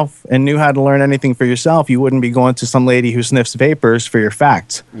yourself and knew how to learn anything for yourself, you wouldn't be going to some lady who sniffs vapors for your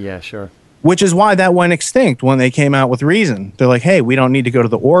facts. Yeah, sure. Which is why that went extinct when they came out with reason. They're like, hey, we don't need to go to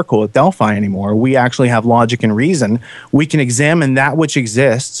the Oracle at Delphi anymore. We actually have logic and reason. We can examine that which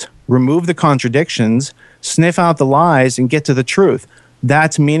exists, remove the contradictions, sniff out the lies, and get to the truth.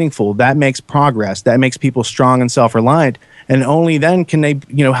 That's meaningful. That makes progress. That makes people strong and self-reliant. And only then can they,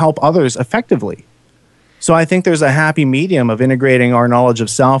 help others effectively. So I think there's a happy medium of integrating our knowledge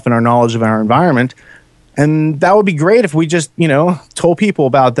of self and our knowledge of our environment. And that would be great if we just, told people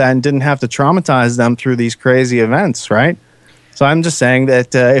about that and didn't have to traumatize them through these crazy events, right? So I'm just saying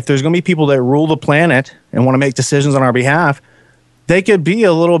that if there's going to be people that rule the planet and want to make decisions on our behalf, they could be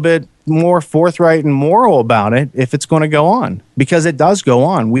a little bit more forthright and moral about it if it's going to go on, because it does go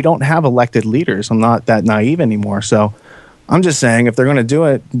on. We don't have elected leaders. I'm not that naive anymore. So I'm just saying, if they're going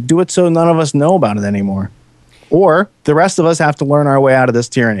to do it so none of us know about it anymore. Or the rest of us have to learn our way out of this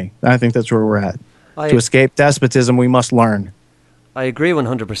tyranny. I think that's where we're at. To escape despotism, we must learn. I agree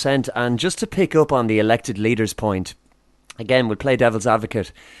 100%. And just to pick up on the elected leaders point, again, we'll play devil's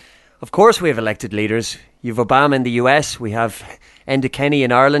advocate. Of course we have elected leaders. You've Obama in the US. We have Enda Kenny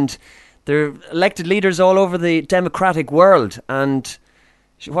in Ireland. There are elected leaders all over the democratic world. And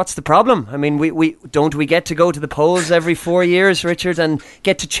What's the problem? I mean, we get to go to the polls every 4 years, Richard, and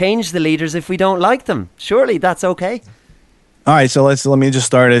get to change the leaders if we don't like them. Surely that's okay. All right, so let me just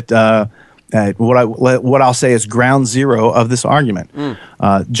start at what I'll say is ground zero of this argument.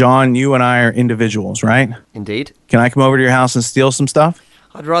 John, you and I are individuals, right? Indeed. Can I come over to your house and steal some stuff?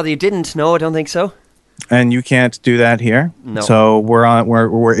 I'd rather you didn't. No, I don't think so. And you can't do that here. No. So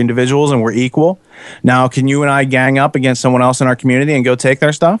we're individuals and we're equal. Now, can you and I gang up against someone else in our community and go take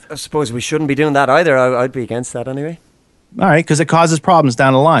their stuff? I suppose we shouldn't be doing that either. I'd be against that anyway. All right, because it causes problems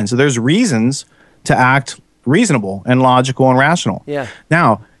down the line. So there's reasons to act reasonable and logical and rational. Yeah.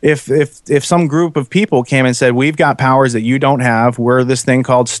 Now, if some group of people came and said, we've got powers that you don't have, we're this thing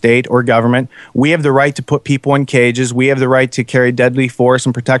called state or government, we have the right to put people in cages, we have the right to carry deadly force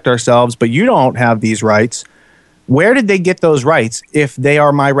and protect ourselves, but you don't have these rights, where did they get those rights if they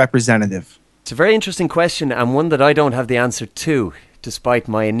are my representative? It's a very interesting question, and one that I don't have the answer to, despite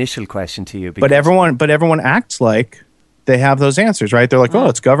my initial question to you. But everyone acts like they have those answers, right? They're like, oh,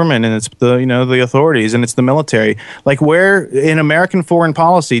 it's government and it's the authorities and it's the military. Like, where in American foreign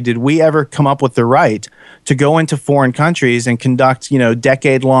policy did we ever come up with the right to go into foreign countries and conduct,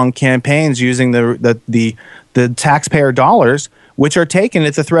 decade-long campaigns using the taxpayer dollars, which are taken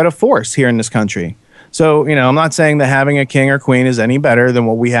at the threat of force here in this country? So, I'm not saying that having a king or queen is any better than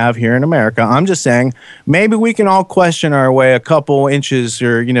what we have here in America. I'm just saying maybe we can all question our way a couple inches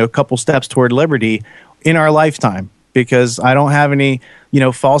or, a couple steps toward liberty in our lifetime. Because I don't have any,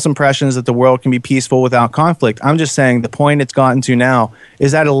 false impressions that the world can be peaceful without conflict. I'm just saying the point it's gotten to now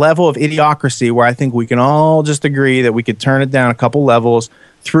is at a level of idiocracy where I think we can all just agree that we could turn it down a couple levels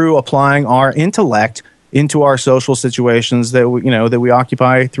through applying our intellect into our social situations that we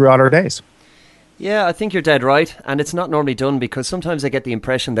occupy throughout our days. Yeah, I think you're dead right. And it's not normally done because sometimes I get the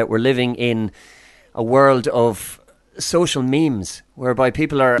impression that we're living in a world of social memes whereby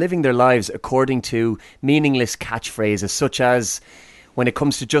people are living their lives according to meaningless catchphrases such as, when it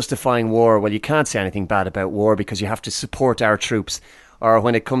comes to justifying war, well, you can't say anything bad about war because you have to support our troops. Or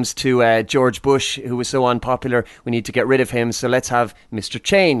when it comes to George Bush, who was so unpopular, we need to get rid of him, so let's have Mr.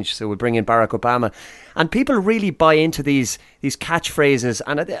 Change, so we'll bring in Barack Obama. And people really buy into these catchphrases,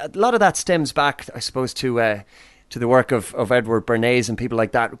 and a lot of that stems back, I suppose, to the work of Edward Bernays and people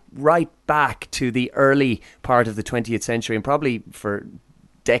like that, right back to the early part of the 20th century and probably for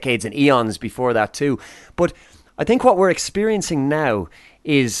decades and eons before that too. But I think what we're experiencing now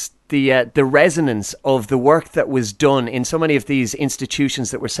is the resonance of the work that was done in so many of these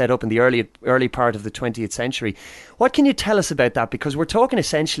institutions that were set up in the early part of the 20th century. What can you tell us about that? Because we're talking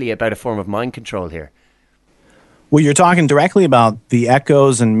essentially about a form of mind control here. Well, you're talking directly about the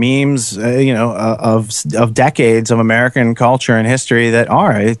echoes and memes, of decades of American culture and history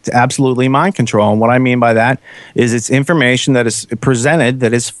it's absolutely mind control. And what I mean by that is it's information that is presented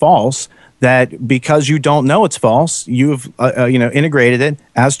that is false, that because you don't know it's false, you've integrated it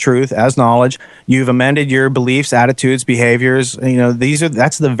as truth, as knowledge. You've amended your beliefs, attitudes, behaviors.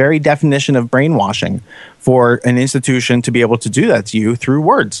 That's the very definition of brainwashing for an institution to be able to do that to you through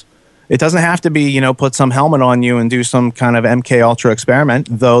words. It doesn't have to be, put some helmet on you and do some kind of MK Ultra experiment,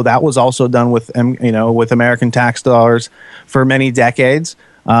 though that was also done with American tax dollars for many decades.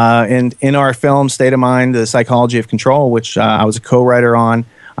 And in our film, State of Mind, The Psychology of Control, which I was a co-writer on,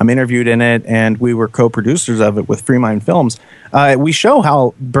 I'm interviewed in it, and we were co-producers of it with Free Mind Films. We show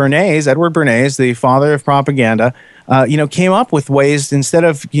how Edward Bernays, the father of propaganda, came up with ways, instead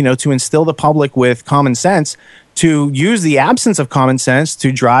of, to instill the public with common sense, to use the absence of common sense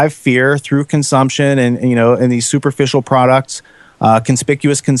to drive fear through consumption and these superficial products.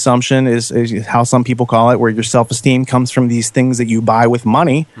 Conspicuous consumption is how some people call it, where your self-esteem comes from these things that you buy with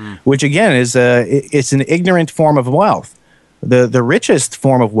money, which again is it's an ignorant form of wealth. The richest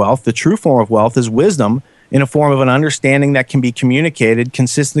form of wealth, the true form of wealth, is wisdom in a form of an understanding that can be communicated,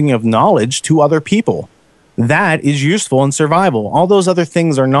 consisting of knowledge to other people. That is useful in survival. All those other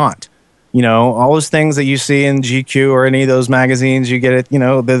things are not. All those things that you see in GQ or any of those magazines, you get it,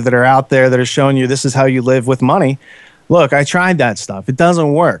 that are out there that are showing you this is how you live with money. Look, I tried that stuff. It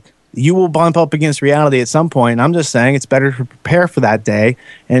doesn't work. You will bump up against reality at some point. I'm just saying it's better to prepare for that day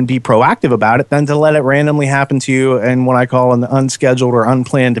and be proactive about it than to let it randomly happen to you in what I call an unscheduled or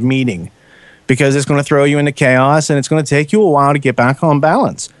unplanned meeting, because it's going to throw you into chaos and it's going to take you a while to get back on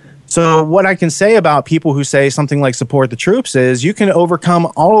balance. So what I can say about people who say something like support the troops is you can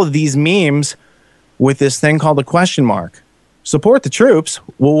overcome all of these memes with this thing called the question mark. Support the troops.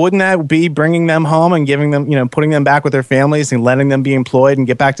 Well, wouldn't that be bringing them home and giving them, putting them back with their families and letting them be employed and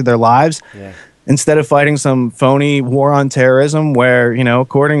get back to their lives? Yeah. instead of fighting some phony war on terrorism where,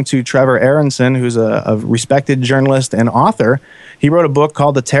 according to Trevor Aronson, who's a respected journalist and author, he wrote a book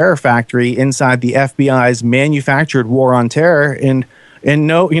called The Terror Factory inside the FBI's manufactured war on terror. And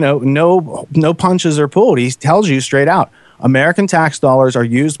no punches are pulled. He tells you straight out, American tax dollars are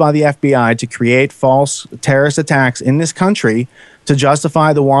used by the FBI to create false terrorist attacks in this country to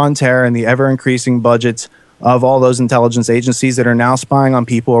justify the war on terror and the ever-increasing budgets of all those intelligence agencies that are now spying on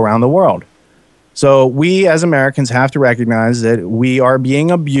people around the world. So we as Americans have to recognize that we are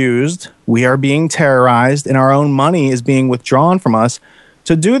being abused, we are being terrorized, and our own money is being withdrawn from us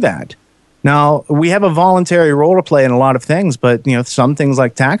to do that. Now, we have a voluntary role to play in a lot of things, but some things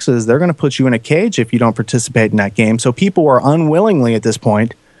like taxes, they're going to put you in a cage if you don't participate in that game. So people are unwillingly at this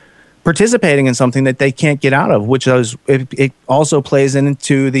point participating in something that they can't get out of, which is it also plays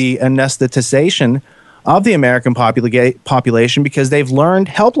into the anesthetization of the American population because they've learned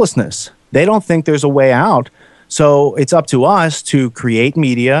helplessness. They don't think there's a way out. So it's up to us to create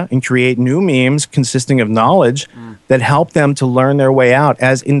media and create new memes consisting of knowledge that help them to learn their way out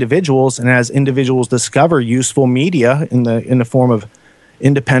as individuals, and as individuals discover useful media in the form of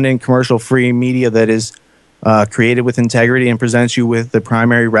independent, commercial-free media that is created with integrity and presents you with the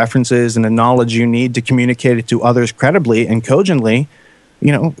primary references and the knowledge you need to communicate it to others credibly and cogently.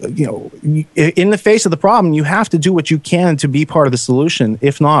 In the face of the problem, you have to do what you can to be part of the solution.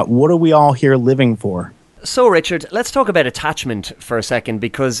 If not, what are we all here living for? So, Richard, let's talk about attachment for a second,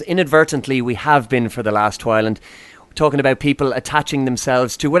 because inadvertently we have been for the last while, and talking about people attaching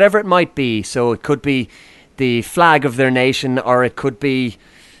themselves to whatever it might be. So it could be the flag of their nation, or it could be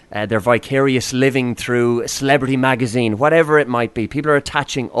their vicarious living through a celebrity magazine, whatever it might be. People are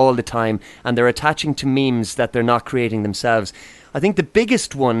attaching all the time, and they're attaching to memes that they're not creating themselves. I think the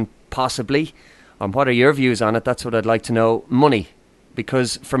biggest one, possibly, and what are your views on it, that's what I'd like to know, money.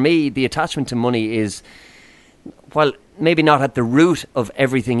 Because for me, the attachment to money is, well, maybe not at the root of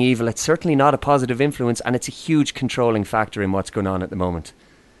everything evil, it's certainly not a positive influence, and it's a huge controlling factor in what's going on at the moment.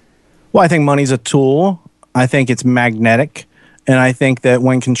 Well, I think money's a tool. I think it's magnetic. And I think that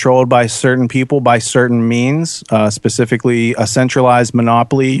when controlled by certain people, by certain means, specifically a centralized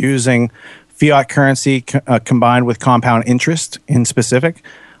monopoly using fiat currency combined with compound interest in specific,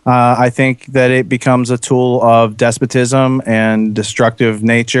 I think that it becomes a tool of despotism and destructive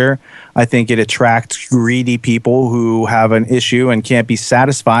nature. I think it attracts greedy people who have an issue and can't be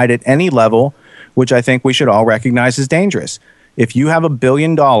satisfied at any level, which I think we should all recognize as dangerous. If you have $1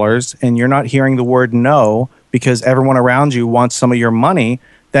 billion and you're not hearing the word no because everyone around you wants some of your money,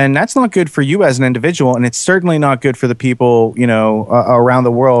 then that's not good for you as an individual, and it's certainly not good for the people, around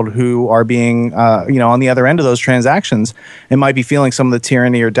the world who are being, on the other end of those transactions and might be feeling some of the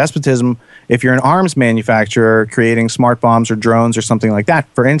tyranny or despotism if you're an arms manufacturer creating smart bombs or drones or something like that,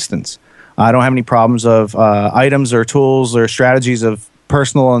 for instance. I don't have any problems of items or tools or strategies of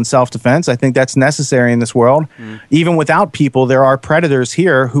personal and self-defense. I think that's necessary in this world. Even without people, there are predators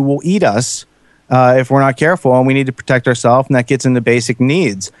here who will eat us if we're not careful, and we need to protect ourselves, and that gets into basic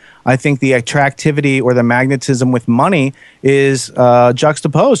needs. I think the attractivity or the magnetism with money is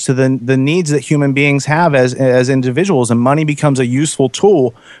juxtaposed to the needs that human beings have as individuals, and money becomes a useful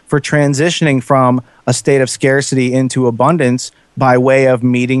tool for transitioning from a state of scarcity into abundance by way of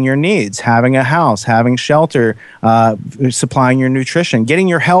meeting your needs, having a house, having shelter, supplying your nutrition, getting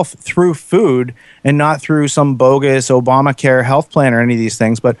your health through food and not through some bogus Obamacare health plan or any of these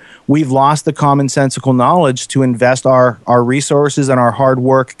things. But we've lost the commonsensical knowledge to invest our resources and our hard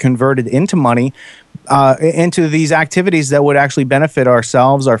work converted into money into these activities that would actually benefit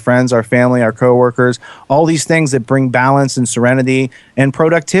ourselves, our friends, our family, our coworkers, all these things that bring balance and serenity and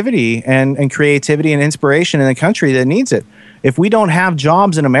productivity and creativity and inspiration in a country that needs it. If we don't have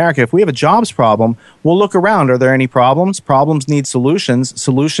jobs in America, if we have a jobs problem, we'll look around. Are there any problems? Problems need solutions.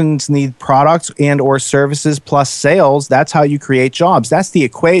 Solutions need products and or services plus sales. That's how you create jobs. That's the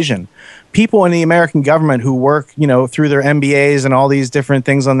equation. People in the American government who work, through their MBAs and all these different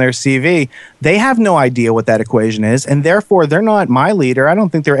things on their CV, they have no idea what that equation is, and therefore they're not my leader. I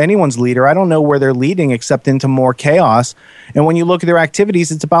don't think they're anyone's leader. I don't know where they're leading except into more chaos. And when you look at their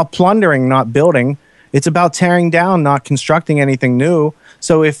activities, it's about plundering, not building. It's about tearing down, not constructing anything new.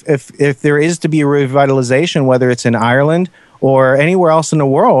 So if there is to be a revitalization, whether it's in Ireland or anywhere else in the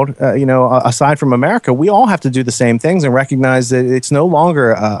world, aside from America, we all have to do the same things and recognize that it's no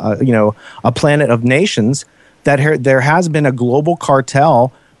longer a planet of nations, that there has been a global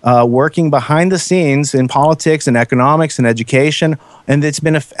cartel working behind the scenes in politics and economics and education, and it's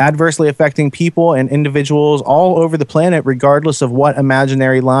been adversely affecting people and individuals all over the planet, regardless of what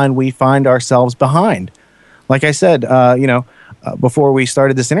imaginary line we find ourselves behind. Like I said, before we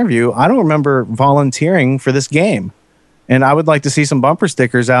started this interview, I don't remember volunteering for this game. And I would like to see some bumper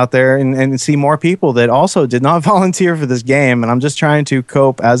stickers out there and see more people that also did not volunteer for this game. And I'm just trying to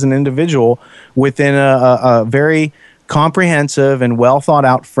cope as an individual within a very comprehensive and well thought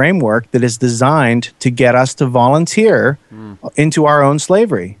out framework that is designed to get us to volunteer into our own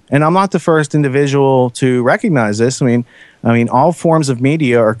slavery. And I'm not the first individual to recognize this. I mean, all forms of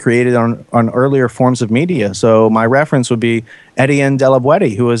media are created on earlier forms of media. So my reference would be Etienne de la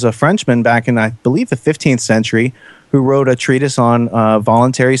Boétie, who was a Frenchman back in, I believe, the 15th century, who wrote a treatise on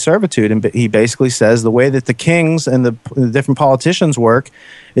voluntary servitude. And he basically says the way that the kings and the different politicians work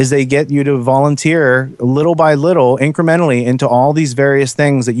is they get you to volunteer little by little, incrementally, into all these various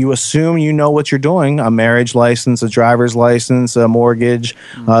things that you assume you know what you're doing: a marriage license, a driver's license, a mortgage,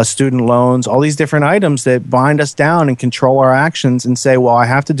 student loans, all these different items that bind us down and control our actions and say, well, I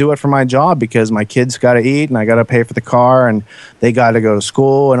have to do it for my job because my kids got to eat and I got to pay for the car and they got to go to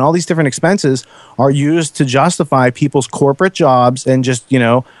school, and all these different expenses are used to justify people's corporate jobs and just,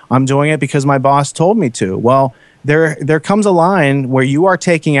 I'm doing it because my boss told me to. Well, there comes a line where you are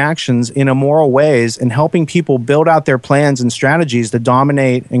taking actions in immoral ways and helping people build out their plans and strategies to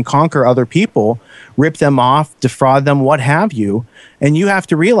dominate and conquer other people, rip them off, defraud them, what have you. And you have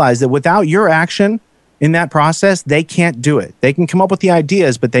to realize that without your action in that process, they can't do it. They can come up with the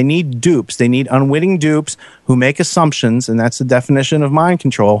ideas, but they need dupes. They need unwitting dupes who make assumptions, and that's the definition of mind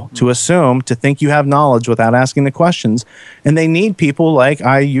control, to assume, to think you have knowledge without asking the questions. And they need people like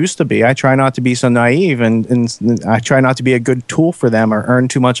I used to be. I try not to be so naive, and I try not to be a good tool for them or earn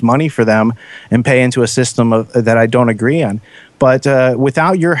too much money for them and pay into a system that I don't agree on. But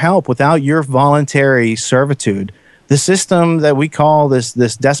without your help, without your voluntary servitude, the system that we call this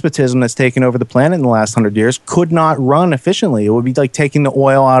despotism that's taken over the planet in the last 100 years could not run efficiently. It would be like taking the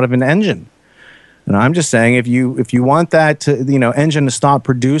oil out of an engine. And I'm just saying, if you want that engine to stop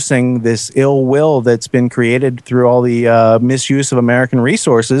producing this ill will that's been created through all the misuse of American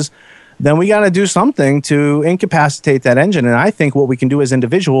resources, then we got to do something to incapacitate that engine. And I think what we can do as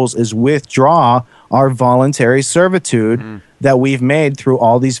individuals is withdraw our voluntary servitude that we've made through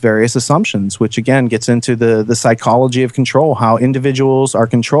all these various assumptions, which again gets into the psychology of control, how individuals are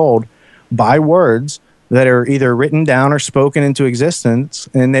controlled by words that are either written down or spoken into existence,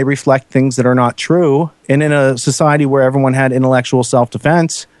 and they reflect things that are not true. And in a society where everyone had intellectual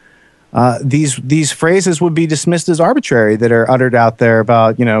self-defense, these phrases would be dismissed as arbitrary that are uttered out there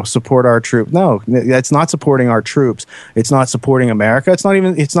about, support our troops. No, that's not supporting our troops. It's not supporting America.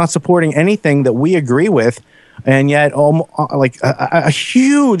 It's not supporting anything that we agree with. And yet, a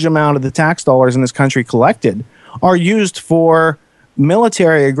huge amount of the tax dollars in this country collected are used for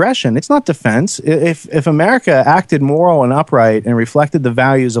military aggression. It's not defense. If America acted moral and upright and reflected the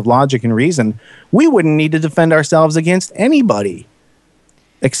values of logic and reason, we wouldn't need to defend ourselves against anybody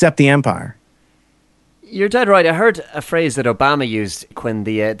except the empire. You're dead right. I heard a phrase that Obama used when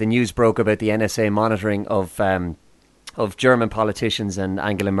the news broke about the NSA monitoring of German politicians and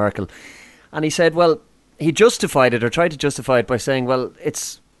Angela Merkel. And he said, well, he justified it, or tried to justify it, by saying, well,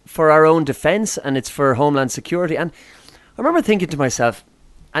 it's for our own defence and it's for Homeland Security. And I remember thinking to myself,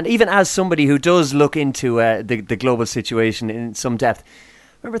 and even as somebody who does look into the global situation in some depth,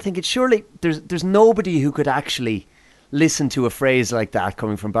 I remember thinking, surely there's nobody who could actually listen to a phrase like that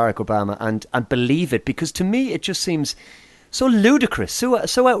coming from Barack Obama and believe it, because to me it just seems so ludicrous,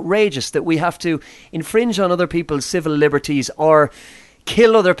 so outrageous that we have to infringe on other people's civil liberties or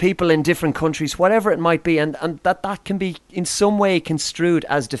kill other people in different countries, whatever it might be, and that can be in some way construed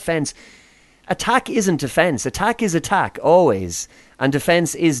as defence. Attack isn't defence. Attack is attack, always. And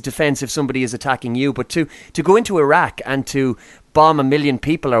defence is defence if somebody is attacking you. But to go into Iraq and to bomb 1 million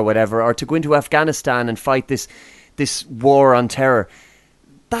people or whatever, or to go into Afghanistan and fight this war on terror,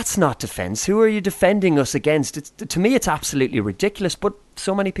 that's not defence. Who are you defending us against? To me, it's absolutely ridiculous, but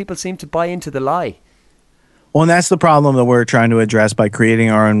so many people seem to buy into the lie. Well, and that's the problem that we're trying to address by creating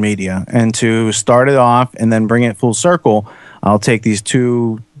our own media. And to start it off and then bring it full circle, I'll take these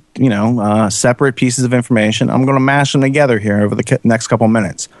two, separate pieces of information. I'm going to mash them together here over the next couple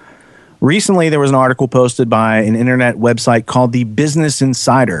minutes. Recently, there was an article posted by an internet website called the Business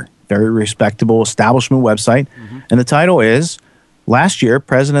Insider, very respectable establishment website. And the title is, last year,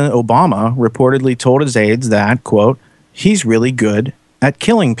 President Obama reportedly told his aides that, quote, he's really good at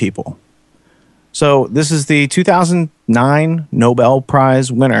killing people. So this is the 2009 Nobel Prize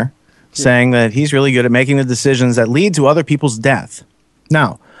winner saying that he's really good at making the decisions that lead to other people's death.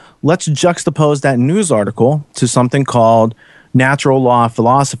 Now, let's juxtapose that news article to something called natural law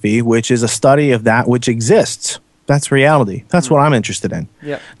philosophy, which is a study of that which exists. That's reality. That's what I'm interested in.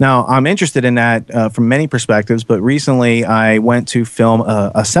 Yeah. Now, I'm interested in that from many perspectives, but recently I went to film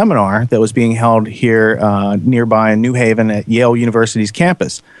a seminar that was being held here nearby in New Haven at Yale University's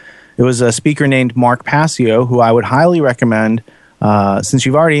campus. It was a speaker named Mark Passio, who I would highly recommend. Since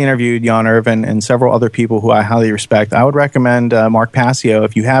you've already interviewed Jan Irvin and several other people who I highly respect, I would recommend Mark Passio.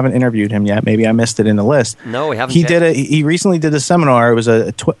 If you haven't interviewed him yet, maybe I missed it in the list. No, we haven't. He recently did a seminar. It was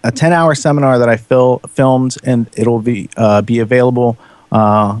a 10-hour seminar that I filmed, and it'll be available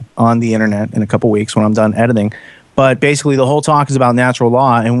on the internet in a couple weeks when I'm done editing. But basically, the whole talk is about natural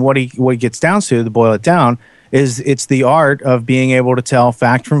law, and what he gets down to boil it down, is it's the art of being able to tell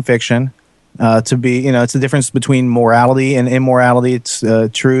fact from fiction. It's the difference between morality and immorality. It's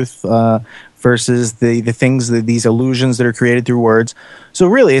truth versus the things, these illusions that are created through words. So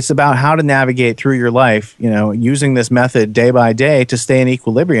really, it's about how to navigate through your life, using this method day by day to stay in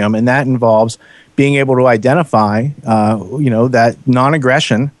equilibrium. And that involves being able to identify, that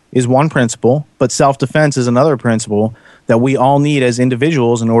non-aggression is one principle, but self-defense is another principle that we all need as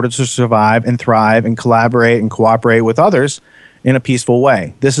individuals in order to survive and thrive and collaborate and cooperate with others in a peaceful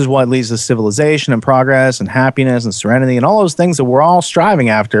way. This is what leads to civilization and progress and happiness and serenity and all those things that we're all striving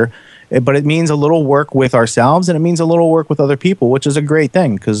after. But it means a little work with ourselves, and it means a little work with other people, which is a great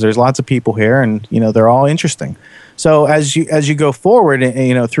thing because there's lots of people here, and they're all interesting. So as you go forward,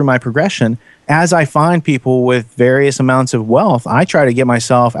 through my progression, as I find people with various amounts of wealth, I try to get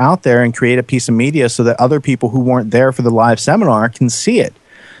myself out there and create a piece of media so that other people who weren't there for the live seminar can see it.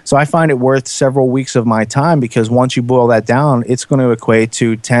 So I find it worth several weeks of my time because once you boil that down, it's going to equate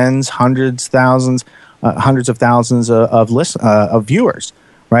to tens, hundreds, thousands, hundreds of thousands of viewers,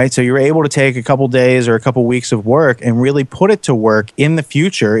 right? So you're able to take a couple days or a couple weeks of work and really put it to work in the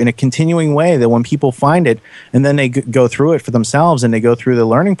future in a continuing way that when people find it and then they go through it for themselves and they go through the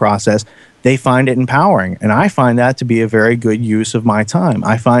learning process, they find it empowering. And I find that to be a very good use of my time.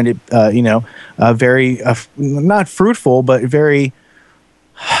 I find it, very, not fruitful, but very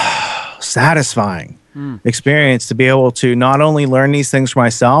satisfying experience to be able to not only learn these things for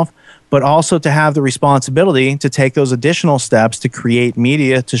myself, but also to have the responsibility to take those additional steps to create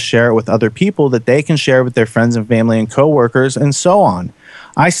media to share it with other people that they can share with their friends and family and coworkers and so on.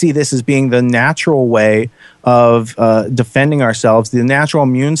 I see this as being the natural way of defending ourselves, the natural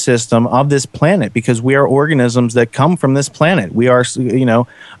immune system of this planet, because we are organisms that come from this planet. We are,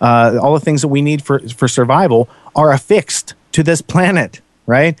 all the things that we need for survival are affixed to this planet.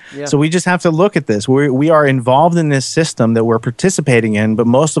 Right? Yeah. So we just have to look at this. We are involved in this system that we're participating in, but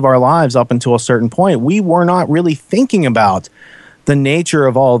most of our lives up until a certain point, we were not really thinking about the nature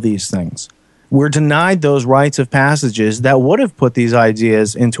of all these things. We're denied those rites of passages that would have put these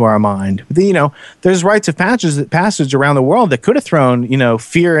ideas into our mind. There's rites of passage around the world that could have thrown,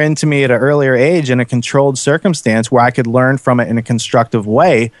 fear into me at an earlier age in a controlled circumstance where I could learn from it in a constructive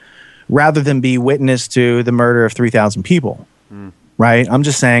way rather than be witness to the murder of 3,000 people. Right? I'm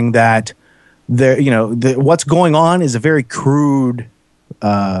just saying that what's going on is a very crude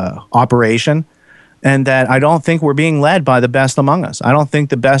operation, and that I don't think we're being led by the best among us. I don't think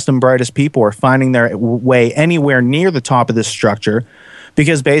the best and brightest people are finding their way anywhere near the top of this structure,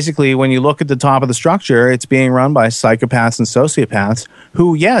 because basically when you look at the top of the structure, it's being run by psychopaths and sociopaths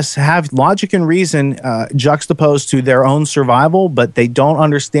who, yes, have logic and reason juxtaposed to their own survival, but they don't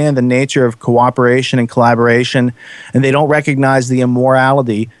understand the nature of cooperation and collaboration, and they don't recognize the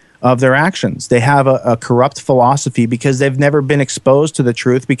immorality of their actions. They have a corrupt philosophy because they've never been exposed to the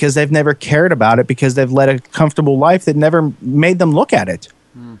truth, because they've never cared about it, because they've led a comfortable life that never made them look at it,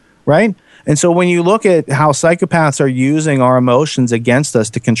 right? And so when you look at how psychopaths are using our emotions against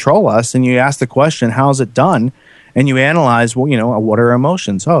us to control us, and you ask the question, how's it done? And you analyze, what are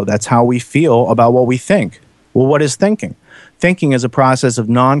emotions? Oh, that's how we feel about what we think. Well, what is thinking? Thinking is a process of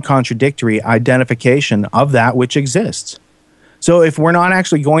non-contradictory identification of that which exists. So if we're not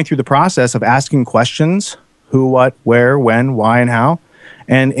actually going through the process of asking questions, who, what, where, when, why, and how,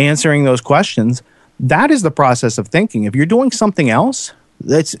 and answering those questions, that is the process of thinking. If you're doing something else,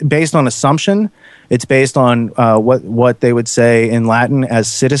 it's based on assumption. It's based on what they would say in Latin as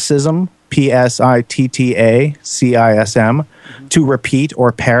psittacism, P-S-I-T-T-A-C-I-S-M, to repeat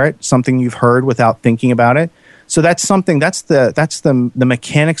or parrot something you've heard without thinking about it. So that's the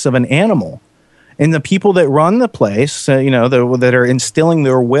mechanics of an animal. And the people that run the place, that are instilling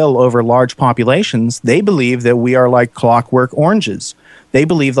their will over large populations, they believe that we are like clockwork oranges. They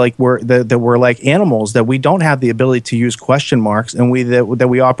believe like we're like animals, that we don't have the ability to use question marks, and that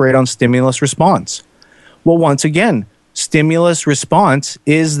we operate on stimulus response. Well, once again, stimulus response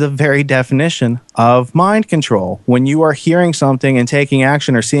is the very definition of mind control. When you are hearing something and taking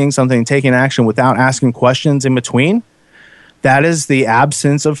action, or seeing something and taking action without asking questions in between, that is the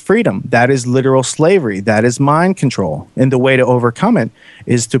absence of freedom. That is literal slavery. That is mind control. And the way to overcome it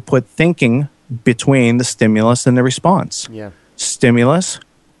is to put thinking between the stimulus and the response. Yeah. Stimulus,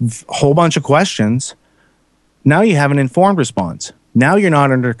 whole bunch of questions. Now you have an informed response. Now you're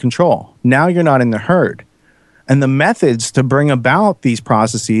not under control. Now you're not in the herd. And the methods to bring about these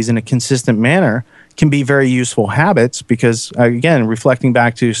processes in a consistent manner can be very useful habits because, again, reflecting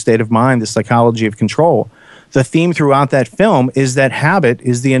back to state of mind, the psychology of control, the theme throughout that film is that habit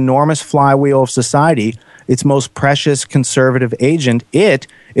is the enormous flywheel of society, its most precious conservative agent. It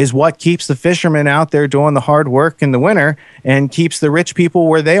is what keeps the fishermen out there doing the hard work in the winter and keeps the rich people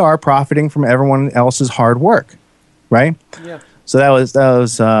where they are profiting from everyone else's hard work, right? Yeah. So that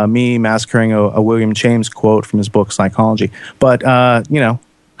was me massacring a William James quote from his book Psychology. But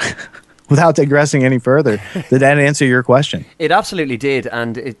without digressing any further, did that answer your question? It absolutely did,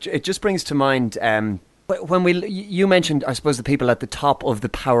 and it just brings to mind. When you mentioned, I suppose, the people at the top of the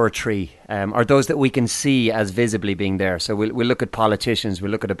power tree are those that we can see as visibly being there. So we'll look at politicians,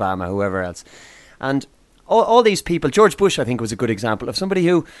 we'll look at Obama, whoever else, and all these people. George Bush, I think, was a good example of somebody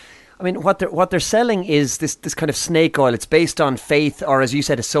who. I mean, what they're selling is this kind of snake oil. It's based on faith, or as you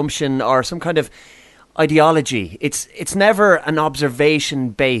said, assumption, or some kind of ideology. It's never an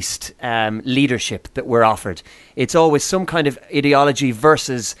observation-based leadership that we're offered. It's always some kind of ideology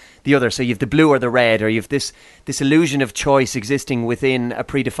versus the other. So you have the blue or the red, or you have this illusion of choice existing within a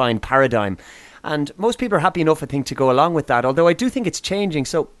predefined paradigm. And most people are happy enough, I think, to go along with that, although I do think it's changing.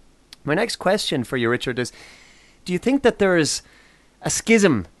 So my next question for you, Richard, is do you think that there's a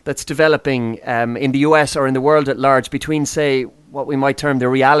schism that's developing in the US or in the world at large between, say, what we might term the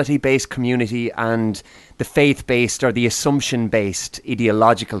reality-based community and the faith-based or the assumption-based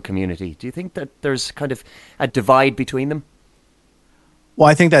ideological community? Do you think that there's kind of a divide between them? Well,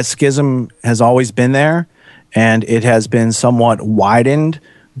 I think that schism has always been there, and it has been somewhat widened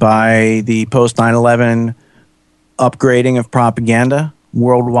by the post 9/11 upgrading of propaganda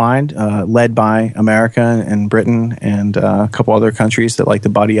worldwide, led by America and Britain and a couple other countries that like to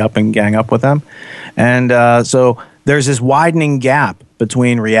buddy up and gang up with them. And so there's this widening gap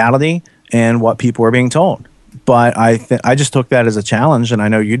between reality and what people are being told. But I just took that as a challenge, and I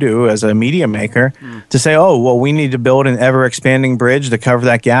know you do as a media maker, to say, oh, well, we need to build an ever-expanding bridge to cover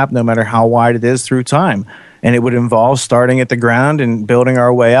that gap no matter how wide it is through time. And it would involve starting at the ground and building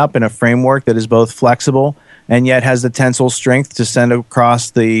our way up in a framework that is both flexible and yet has the tensile strength to send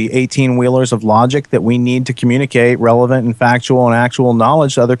across the 18-wheelers of logic that we need to communicate relevant and factual and actual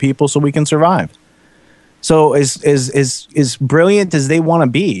knowledge to other people so we can survive. So as brilliant as they want to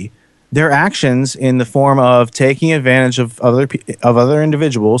be, their actions in the form of taking advantage of other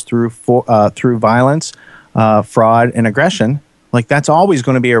individuals through violence, fraud, and aggression, like that's always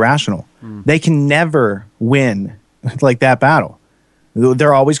going to be irrational. They can never win like that battle.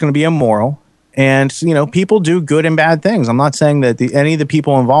 They're always going to be immoral. And, people do good and bad things. I'm not saying that any of the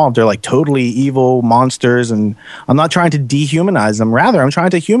people involved are like totally evil monsters, and I'm not trying to dehumanize them. Rather, I'm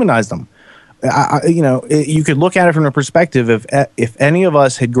trying to humanize them. You could look at it from the perspective of if any of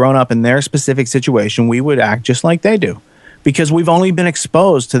us had grown up in their specific situation, we would act just like they do. Because we've only been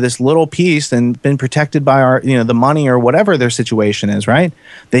exposed to this little piece and been protected by our, the money or whatever their situation is, right?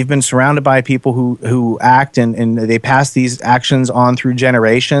 They've been surrounded by people who act and they pass these actions on through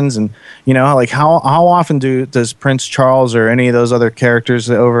generations. And, like how often does Prince Charles or any of those other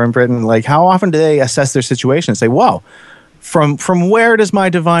characters over in Britain, like how often do they assess their situation and say, whoa, from where does my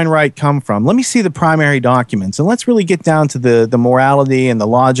divine right come from? Let me see the primary documents, and let's really get down to the morality and the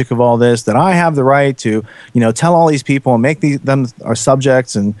logic of all this, that I have the right to, tell all these people and make them our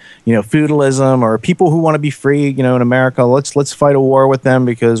subjects, and, feudalism or people who want to be free, in America, let's fight a war with them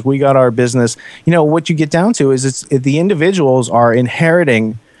because we got our business. What you get down to is the individuals are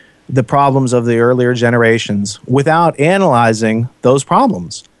inheriting the problems of the earlier generations without analyzing those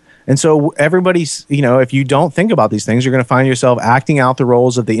problems. And so everybody's, if you don't think about these things, you're going to find yourself acting out the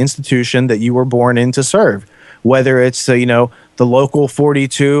roles of the institution that you were born in to serve, whether it's, the local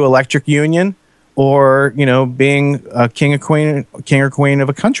 42 electric union or, being a king or queen of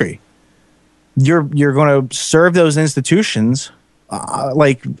a country. You're going to serve those institutions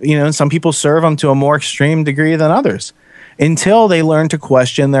some people serve them to a more extreme degree than others until they learn to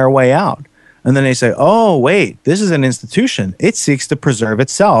question their way out. And then they say, oh, wait, this is an institution. It seeks to preserve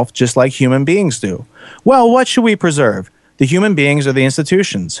itself just like human beings do. Well, what should we preserve? The human beings or the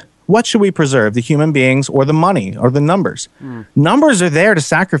institutions? what should we preserve, the human beings or the money or the numbers? Numbers are there to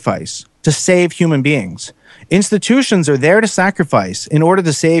sacrifice, to save human beings. Institutions are there to sacrifice in order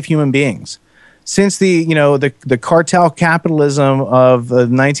to save human beings. Since the cartel capitalism of the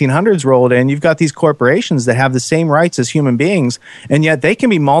 1900s rolled in, you've got these corporations that have the same rights as human beings, and yet they can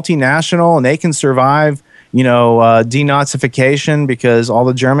be multinational and they can survive, denazification because all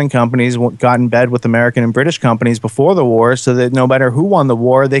the German companies got in bed with American and British companies before the war so that no matter who won the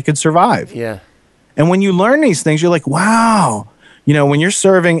war, they could survive. Yeah. And when you learn these things, you're like, wow. When you're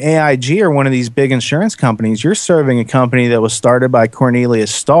serving AIG or one of these big insurance companies, you're serving a company that was started by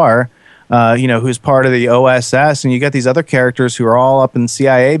Cornelius Starr, who's part of the OSS, and you got these other characters who are all up in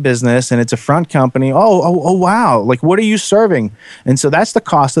CIA business, and it's a front company. Oh, wow. Like, what are you serving? And so that's the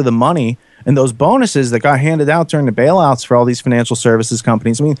cost of the money and those bonuses that got handed out during the bailouts for all these financial services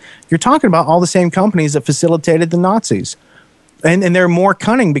companies. I mean, you're talking about all the same companies that facilitated the Nazis. And they're more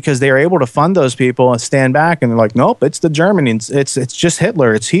cunning because they are able to fund those people and stand back and they're like, nope, it's the Germans. It's just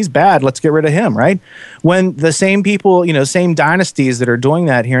Hitler. He's bad. Let's get rid of him, right? When the same people, same dynasties that are doing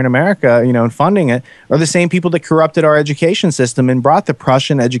that here in America, and funding it are the same people that corrupted our education system and brought the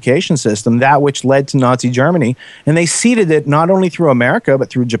Prussian education system, that which led to Nazi Germany. And they seeded it not only through America, but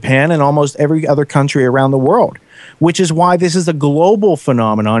through Japan and almost every other country around the world. Which is why this is a global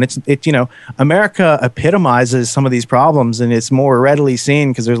phenomenon. America epitomizes some of these problems, and it's more readily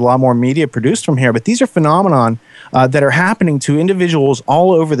seen because there's a lot more media produced from here. But these are phenomenon that are happening to individuals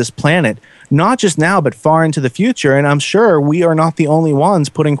all over this planet, not just now, but far into the future. And I'm sure we are not the only ones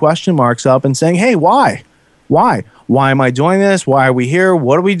putting question marks up and saying, "Hey, why? Why? Why am I doing this? Why are we here?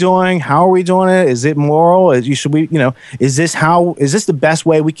 What are we doing? How are we doing it? Is it moral? Is this the best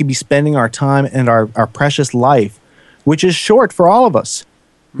way we could be spending our time and our precious life, which is short for all of us,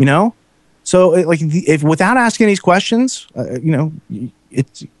 So if without asking these questions,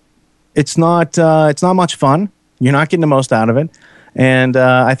 it's not much fun. You're not getting the most out of it. And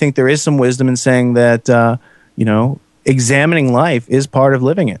I think there is some wisdom in saying that, examining life is part of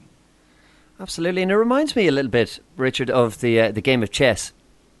living it. Absolutely, and it reminds me a little bit, Richard, of the game of chess.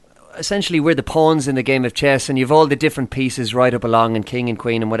 Essentially, we're the pawns in the game of chess, and you've all the different pieces right up along, and king and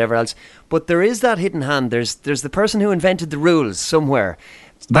queen and whatever else. But there is that hidden hand. There's the person who invented the rules somewhere.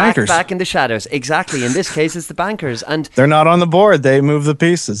 Bankers. Back in the shadows. Exactly. In this case, it's the bankers. And they're not on the board. They move the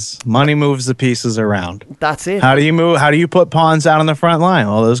pieces. Money moves the pieces around. That's it. How do you put pawns out on the front line?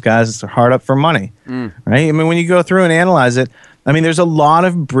 Well, those guys are hard up for money, right? I mean, when you go through and analyze it, there's a lot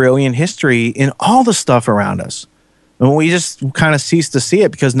of brilliant history in all the stuff around us. And we just kind of cease to see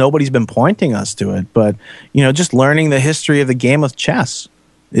it because nobody's been pointing us to it. But, just learning the history of the game of chess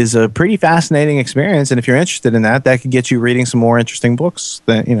is a pretty fascinating experience. And if you're interested in that could get you reading some more interesting books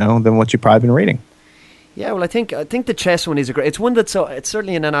than what you've probably been reading. Yeah, well, I think the chess one is a great. It's one it's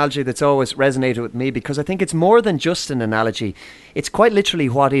certainly an analogy that's always resonated with me because I think it's more than just an analogy. It's quite literally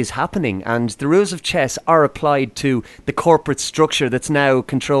what is happening, and the rules of chess are applied to the corporate structure that's now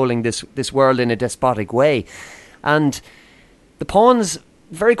controlling this world in a despotic way, and the pawns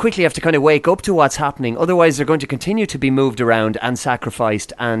very quickly have to kind of wake up to what's happening. Otherwise, they're going to continue to be moved around and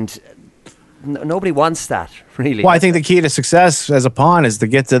sacrificed, and nobody wants that, really. Well, I think the key to success as a pawn is to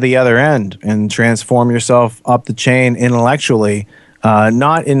get to the other end and transform yourself up the chain intellectually,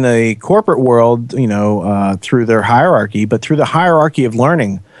 not in the corporate world, through their hierarchy, but through the hierarchy of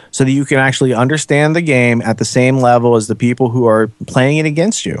learning so that you can actually understand the game at the same level as the people who are playing it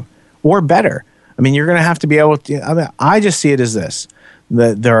against you or better. You're going to have to be able to, I just see it as this.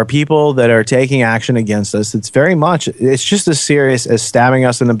 That there are people that are taking action against us. It's just as serious as stabbing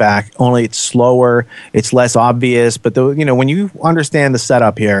us in the back, only it's slower, it's less obvious. But when you understand the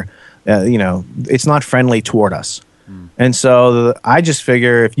setup here, it's not friendly toward us. And so I just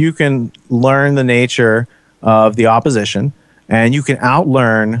figure if you can learn the nature of the opposition and you can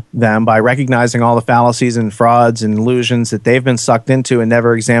outlearn them by recognizing all the fallacies and frauds and illusions that they've been sucked into and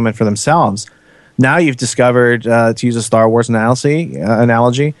never examined for themselves, now you've discovered, to use a Star Wars analogy,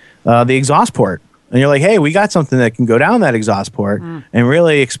 the exhaust port. And you're like, hey, we got something that can go down that exhaust port and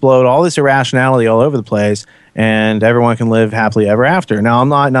really explode all this irrationality all over the place, and everyone can live happily ever after. Now, I'm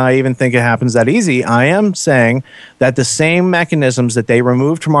not naive and think it happens that easy. I am saying that the same mechanisms that they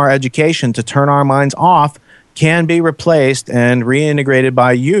removed from our education to turn our minds off can be replaced and reintegrated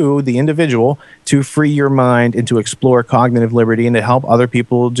by you, the individual, to free your mind and to explore cognitive liberty and to help other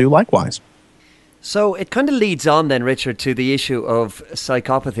people do likewise. So it kind of leads on then, Richard, to the issue of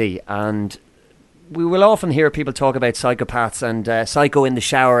psychopathy. And we will often hear people talk about psychopaths and Psycho in the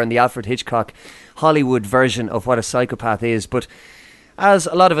Shower and the Alfred Hitchcock Hollywood version of what a psychopath is. But As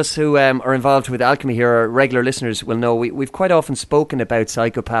a lot of us who are involved with alchemy here, or regular listeners will know, we've quite often spoken about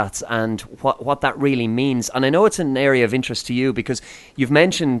psychopaths and what that really means. And I know it's an area of interest to you because you've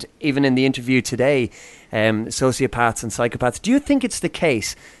mentioned, even in the interview today, sociopaths and psychopaths. Do you think it's the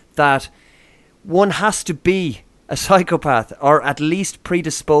case that one has to be a psychopath, or at least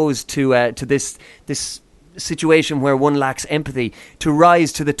predisposed to this situation where one lacks empathy, to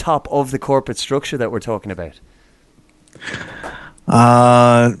rise to the top of the corporate structure that we're talking about?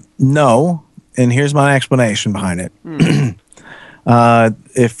 No, and here's my explanation behind it.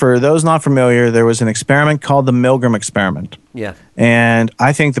 If for those not familiar, there was an experiment called the Milgram experiment. Yeah. And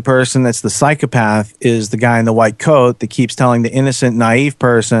I think the person that's the psychopath is the guy in the white coat that keeps telling the innocent, naive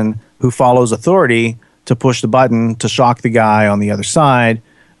person who follows authority to push the button to shock the guy on the other side,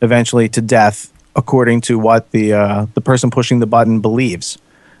 eventually to death, according to what the person pushing the button believes.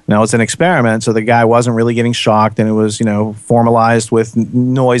 Now, it's an experiment, so the guy wasn't really getting shocked, and it was, formalized with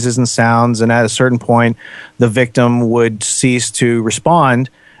noises and sounds, and at a certain point, the victim would cease to respond,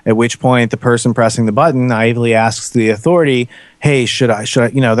 at which point the person pressing the button naively asks the authority, hey, should I,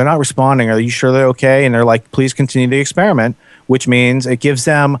 they're not responding. Are you sure they're okay? And they're like, please continue the experiment, which means it gives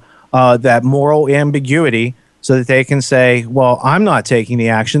them that moral ambiguity so that they can say, well, I'm not taking the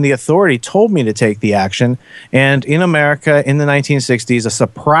action. The authority told me to take the action. And in America in the 1960s, a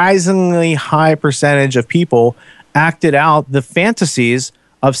surprisingly high percentage of people acted out the fantasies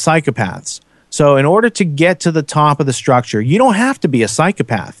of psychopaths. So in order to get to the top of the structure, you don't have to be a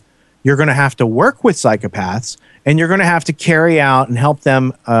psychopath. You're going to have to work with psychopaths, and you're going to have to carry out and help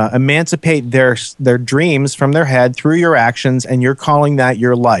them emancipate their dreams from their head through your actions, and you're calling that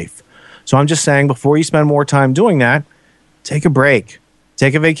your life. So I'm just saying, before you spend more time doing that, take a break,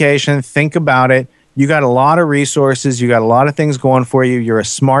 take a vacation, think about it. You got a lot of resources. You got a lot of things going for you. You're a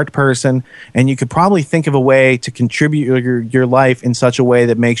smart person, and you could probably think of a way to contribute your life in such a way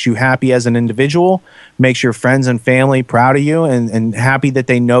that makes you happy as an individual, makes your friends and family proud of you and happy that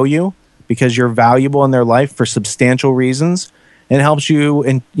they know you because you're valuable in their life for substantial reasons, and helps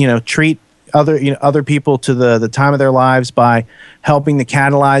you treat other people to the time of their lives by helping to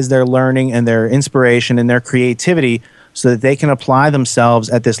catalyze their learning and their inspiration and their creativity so that they can apply themselves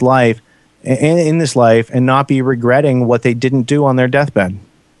at this life, in this life, and not be regretting what they didn't do on their deathbed.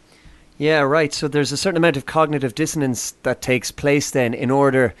 Yeah, right. So there's a certain amount of cognitive dissonance that takes place then in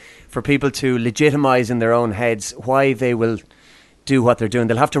order for people to legitimize in their own heads why they will do what they're doing.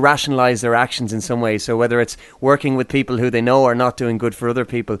 They'll have to rationalize their actions in some way. So whether it's working with people who they know are not doing good for other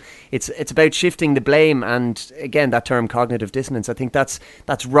people, it's about shifting the blame. And again, that term cognitive dissonance, I think that's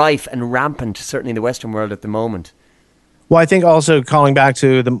rife and rampant, certainly in the Western world at the moment. Well, I think also calling back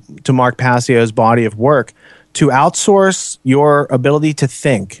to Mark Passio's body of work, to outsource your ability to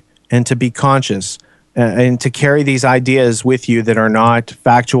think and to be conscious and to carry these ideas with you that are not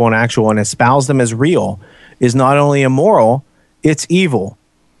factual and actual and espouse them as real is not only immoral, it's evil.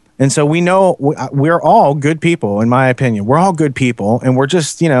 And so we know we're all good people, in my opinion. We're all good people, and we're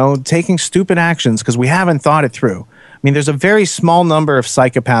just, taking stupid actions because we haven't thought it through. I mean, there's a very small number of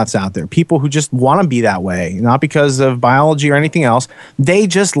psychopaths out there, people who just want to be that way, not because of biology or anything else. They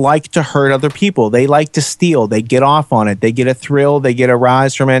just like to hurt other people. They like to steal. They get off on it. They get a thrill. They get a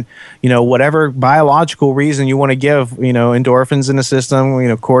rise from it. Whatever biological reason you want to give, endorphins in the system,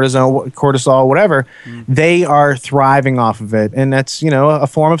 cortisol, whatever, they are thriving off of it. And that's, a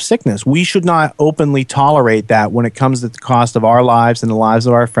form of sickness. We should not openly tolerate that when it comes to the cost of our lives and the lives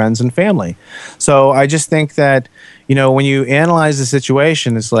of our friends and family. So I just think that, when you analyze the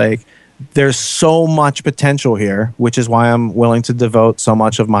situation, it's like there's so much potential here, which is why I'm willing to devote so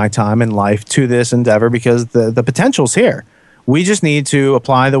much of my time and life to this endeavor, because the potential's here. We just need to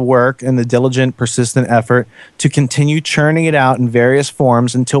apply the work and the diligent, persistent effort to continue churning it out in various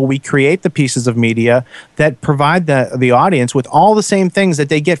forms until we create the pieces of media that provide the audience with all the same things that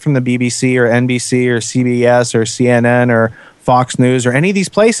they get from the BBC or NBC or CBS or CNN or Fox News or any of these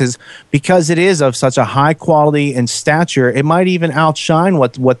places, because it is of such a high quality and stature. It might even outshine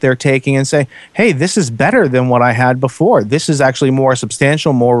what they're taking and say, hey, this is better than what I had before. This is actually more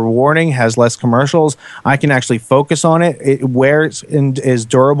substantial, more rewarding, has less commercials. I can actually focus on it. It wears and is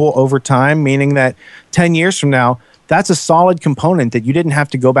durable over time, meaning that 10 years from now, that's a solid component that you didn't have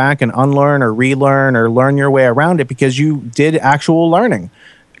to go back and unlearn or relearn or learn your way around it because you did actual learning.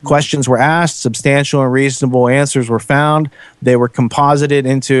 Questions were asked, substantial and reasonable answers were found. They were composited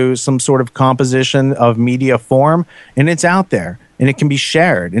into some sort of composition of media form, and it's out there, and it can be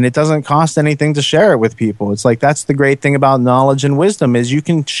shared, and it doesn't cost anything to share it with people. It's like, that's the great thing about knowledge and wisdom, is you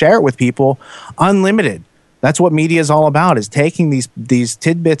can share it with people unlimited. That's what media is all about, is taking these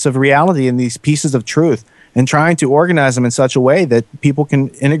tidbits of reality and these pieces of truth and trying to organize them in such a way that people can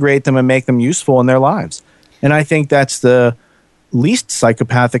integrate them and make them useful in their lives. And I think that's the least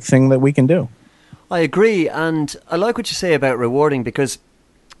psychopathic thing that we can do. I agree, and I like what you say about rewarding, because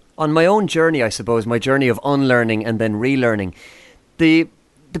on my own journey, I suppose, my journey of unlearning and then relearning, the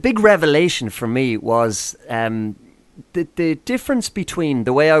big revelation for me was the difference between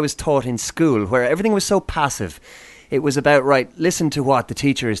the way I was taught in school, where everything was so passive. It was about, right, listen to what the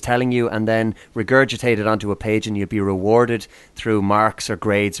teacher is telling you and then regurgitate it onto a page and you'll be rewarded through marks or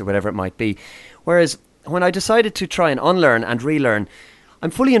grades or whatever it might be. Whereas when I decided to try and unlearn and relearn,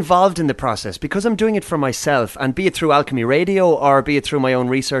 I'm fully involved in the process because I'm doing it for myself, and be it through Alchemy Radio or be it through my own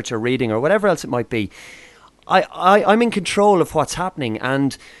research or reading or whatever else it might be, I'm in control of what's happening,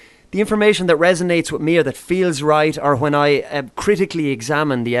 and the information that resonates with me or that feels right, or when I critically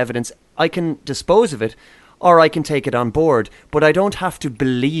examine the evidence, I can dispose of it or I can take it on board, but I don't have to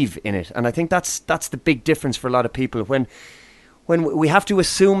believe in it. And I think that's the big difference for a lot of people. When we have to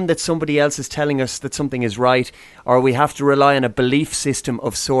assume that somebody else is telling us that something is right, or we have to rely on a belief system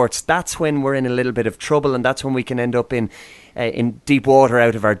of sorts, that's when we're in a little bit of trouble, and that's when we can end up in deep water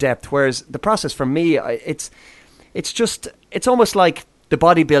out of our depth. Whereas the process for me, it's almost like the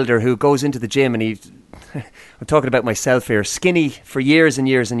bodybuilder who goes into the gym and I'm talking about myself here, skinny for years and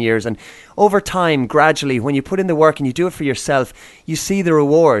years and years, and over time, gradually, when you put in the work and you do it for yourself, you see the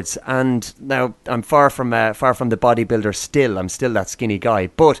rewards. And now I'm far from the bodybuilder still. I'm still that skinny guy,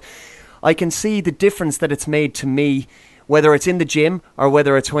 but I can see the difference that it's made to me, whether it's in the gym or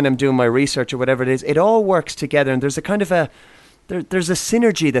whether it's when I'm doing my research or whatever it is. It all works together, and there's a kind of there's a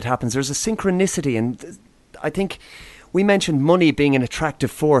synergy that happens. There's a synchronicity, and I think we mentioned money being an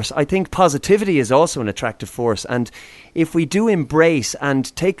attractive force. I think positivity is also an attractive force. And if we do embrace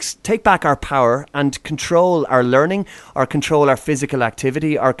and take back our power and control our learning, or control our physical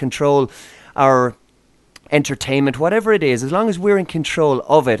activity, or control our entertainment, whatever it is, as long as we're in control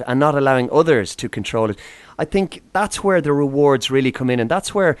of it and not allowing others to control it, I think that's where the rewards really come in, and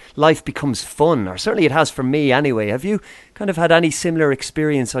that's where life becomes fun, or certainly it has for me anyway. Have you kind of had any similar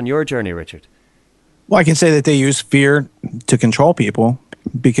experience on your journey, Richard? Well, I can say that they use fear to control people,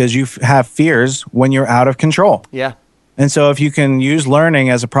 because you have fears when you're out of control. Yeah. And so if you can use learning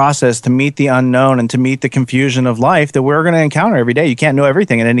as a process to meet the unknown and to meet the confusion of life that we're going to encounter every day, you can't know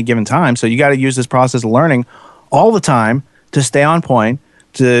everything at any given time. So you got to use this process of learning all the time to stay on point,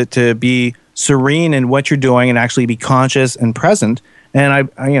 to be serene in what you're doing and actually be conscious and present. And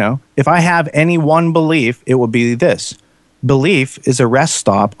if I have any one belief, it would be this: belief is a rest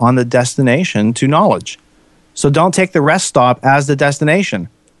stop on the destination to knowledge. So don't take the rest stop as the destination.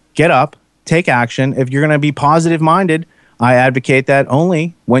 Get up, take action. If you're going to be positive-minded, I advocate that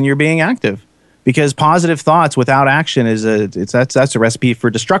only when you're being active, because positive thoughts without action that's a recipe for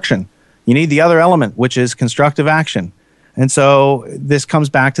destruction. You need the other element, which is constructive action. And so this comes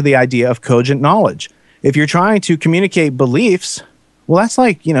back to the idea of cogent knowledge. If you're trying to communicate beliefs, well,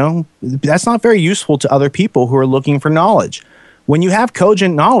 that's not very useful to other people who are looking for knowledge. When you have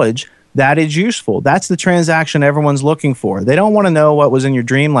cogent knowledge, that is useful. That's the transaction everyone's looking for. They don't want to know what was in your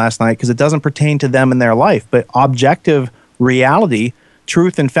dream last night because it doesn't pertain to them and their life. But objective reality,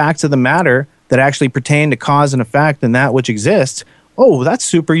 truth and facts of the matter that actually pertain to cause and effect and that which exists, that's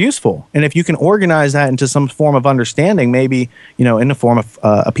super useful. And if you can organize that into some form of understanding, maybe in the form of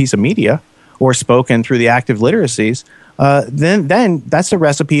a piece of media or spoken through the active literacies, then that's a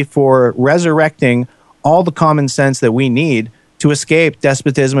recipe for resurrecting all the common sense that we need to escape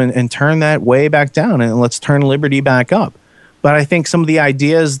despotism and turn that way back down, and let's turn liberty back up. But I think some of the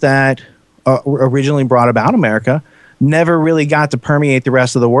ideas that originally brought about America never really got to permeate the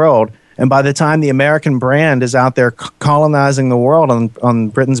rest of the world. And by the time the American brand is out there colonizing the world on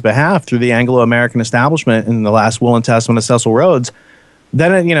Britain's behalf through the Anglo-American establishment in the last Will and Testament of Cecil Rhodes,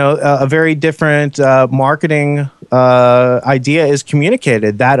 then a very different marketing idea is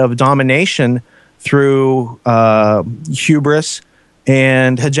communicated, that of domination through hubris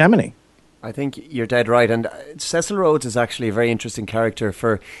and hegemony. I think you're dead right. And Cecil Rhodes is actually a very interesting character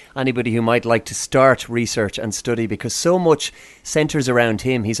for anybody who might like to start research and study, because so much centres around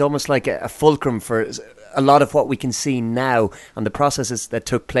him. He's almost like a fulcrum for a lot of what we can see now and the processes that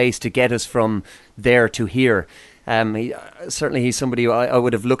took place to get us from there to here. He's somebody who I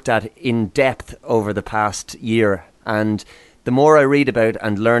would have looked at in depth over the past year. And the more I read about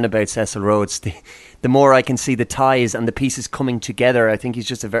and learn about Cecil Rhodes, the more I can see the ties and the pieces coming together. I think he's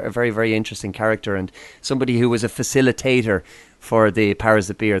just a very, very interesting character, and somebody who was a facilitator for the powers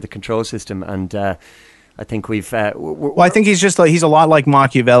that be, or the control system. And I think I think he's a lot like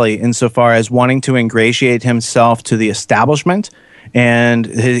Machiavelli insofar as wanting to ingratiate himself to the establishment and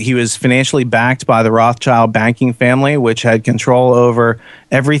he was financially backed by the Rothschild banking family, which had control over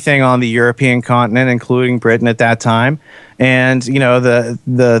everything on the European continent, including Britain at that time. And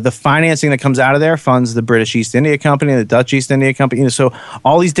the financing that comes out of there funds the British East India Company, the Dutch East India Company. So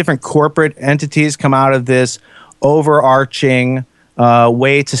all these different corporate entities come out of this overarching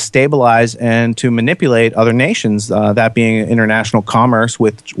way to stabilize and to manipulate other nations, that being international commerce,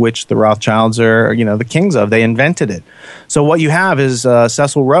 with which the Rothschilds are, the kings of. They invented it. So what you have is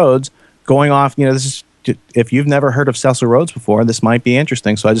Cecil Rhodes going off. This is, if you've never heard of Cecil Rhodes before, this might be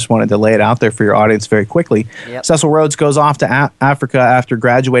interesting. So I just wanted to lay it out there for your audience very quickly. Yep. Cecil Rhodes goes off to Africa after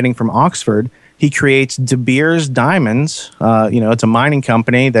graduating from Oxford. He creates De Beers Diamonds. It's a mining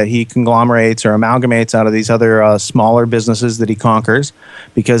company that he conglomerates or amalgamates out of these other smaller businesses that he conquers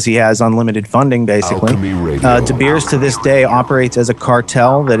because he has unlimited funding, basically. De Beers to this day operates as a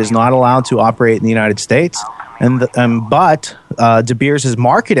cartel that is not allowed to operate in the United States. But De Beers'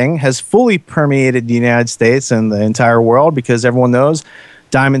 marketing has fully permeated the United States and the entire world because everyone knows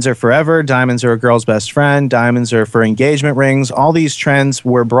diamonds are forever. Diamonds are a girl's best friend. Diamonds are for engagement rings. All these trends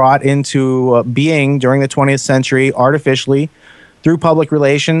were brought into being during the 20th century artificially through public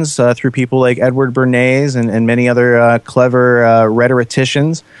relations, through people like Edward Bernays and many other clever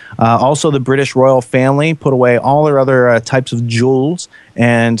rhetoricians. Also, the British royal family put away all their other types of jewels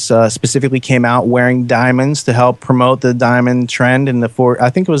and specifically came out wearing diamonds to help promote the diamond trend I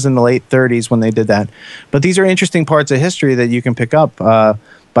think it was in the late 30s when they did that. But these are interesting parts of history that you can pick up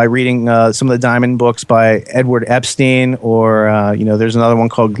by reading some of the diamond books by Edward Epstein, or there's another one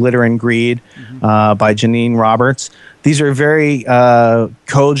called Glitter and Greed by Janine Roberts. These are very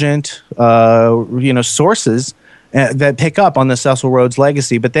cogent, sources that pick up on the Cecil Rhodes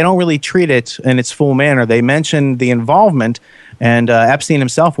legacy, but they don't really treat it in its full manner. They mention the involvement, and Epstein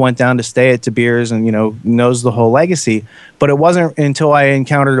himself went down to stay at De Beers and knows the whole legacy. But it wasn't until I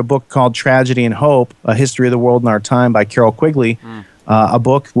encountered a book called Tragedy and Hope: A History of the World in Our Time by Carroll Quigley. A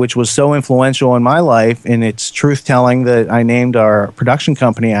book which was so influential in my life in its truth-telling that I named our production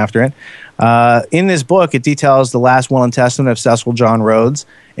company after it. In this book, it details the last will and testament of Cecil John Rhodes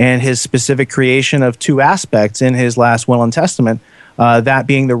and his specific creation of two aspects in his last will and testament, that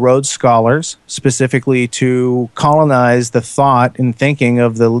being the Rhodes Scholars, specifically to colonize the thought and thinking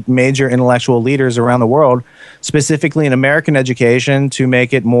of the major intellectual leaders around the world, specifically in American education, to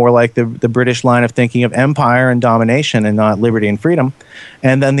make it more like the British line of thinking of empire and domination and not liberty and freedom.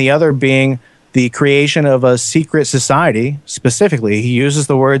 And then the other being the creation of a secret society. Specifically, he uses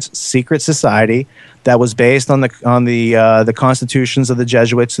the words secret society that was based on the constitutions of the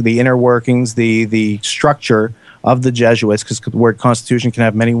Jesuits, the inner workings, the structure of the Jesuits, because the word constitution can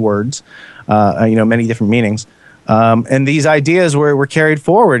have many words, many different meanings. And these ideas were carried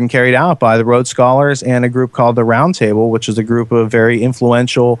forward and carried out by the Rhodes Scholars and a group called the Round Table, which is a group of very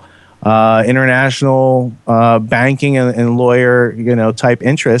influential international banking and lawyer type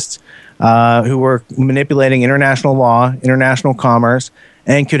interests who were manipulating international law, international commerce,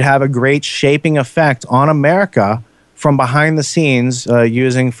 and could have a great shaping effect on America from behind the scenes,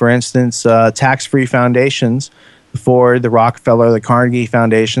 using, for instance, tax-free foundations for the Rockefeller, the Carnegie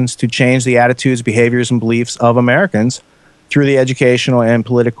foundations to change the attitudes, behaviors, and beliefs of Americans through the educational and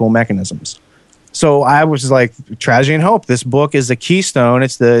political mechanisms. So I was like, Tragedy and Hope. This book is the keystone.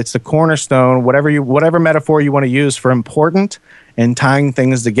 It's the cornerstone. Whatever metaphor you want to use for important and tying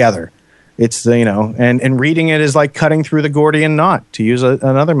things together. It's and reading it is like cutting through the Gordian knot, to use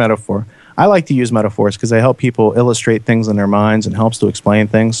another metaphor. I like to use metaphors because they help people illustrate things in their minds and helps to explain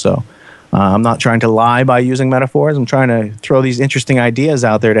things. So I'm not trying to lie by using metaphors. I'm trying to throw these interesting ideas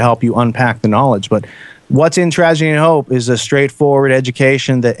out there to help you unpack the knowledge. But what's in Tragedy and Hope is a straightforward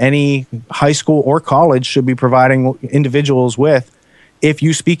education that any high school or college should be providing individuals with if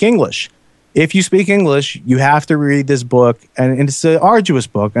you speak English. If you speak English, you have to read this book, and it's an arduous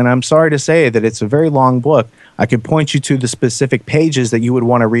book, and I'm sorry to say that it's a very long book. I could point you to the specific pages that you would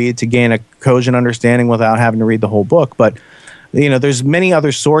want to read to gain a cogent understanding without having to read the whole book. But there's many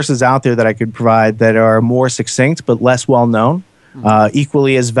other sources out there that I could provide that are more succinct but less well known,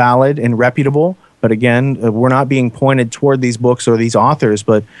 equally as valid and reputable. But again, we're not being pointed toward these books or these authors.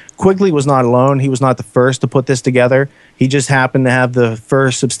 But Quigley was not alone. He was not the first to put this together. He just happened to have the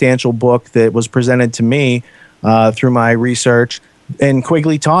first substantial book that was presented to me through my research. And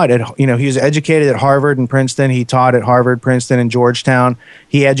Quigley taught he was educated at Harvard and Princeton. He taught at Harvard, Princeton, and Georgetown.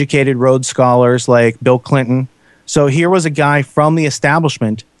 He educated Rhodes Scholars like Bill Clinton. So here was a guy from the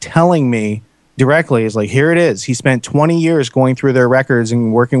establishment telling me directly, is like, here it is. He spent 20 years going through their records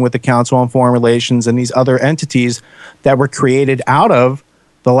and working with the Council on Foreign Relations and these other entities that were created out of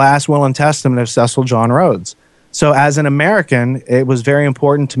the last will and testament of Cecil John Rhodes. So as an American, it was very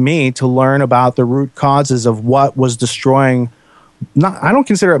important to me to learn about the root causes of what was destroying. I don't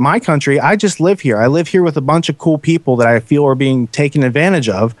consider it my country. I just live here. I live here with a bunch of cool people that I feel are being taken advantage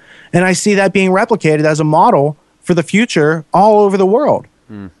of. And I see that being replicated as a model for the future all over the world.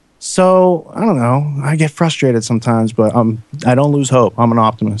 So I don't know. I get frustrated sometimes, but I don't lose hope. I'm an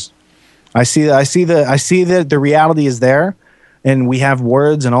optimist. I see that the reality is there, and we have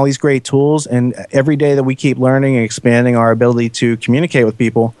words and all these great tools. And every day that we keep learning and expanding our ability to communicate with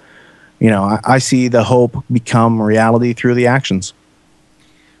people, I see the hope become reality through the actions.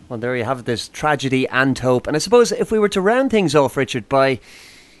 Well, there you have it. There's tragedy and hope. And I suppose if we were to round things off, Richard, by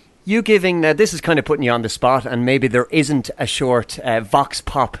you giving, now this is kind of putting you on the spot, and maybe there isn't a short vox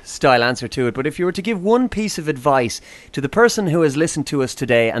pop style answer to it, but if you were to give one piece of advice to the person who has listened to us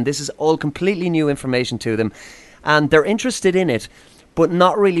today, and this is all completely new information to them, and they're interested in it, but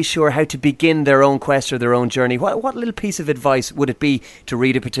not really sure how to begin their own quest or their own journey, what little piece of advice would it be? To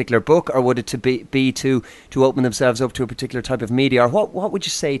read a particular book, or would it be to open themselves up to a particular type of media, or what would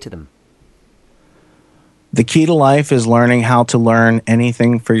you say to them? The key to life is learning how to learn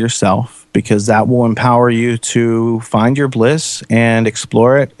anything for yourself, because that will empower you to find your bliss and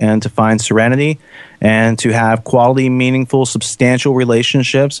explore it, and to find serenity, and to have quality, meaningful, substantial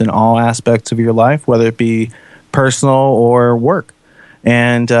relationships in all aspects of your life, whether it be personal or work.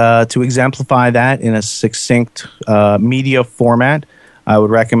 And to exemplify that in a succinct media format, I would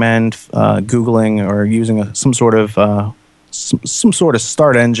recommend Googling or using some sort of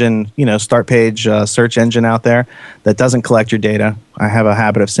start engine, start page search engine out there that doesn't collect your data. I have a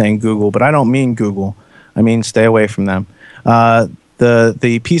habit of saying Google, but I don't mean Google. I mean stay away from them.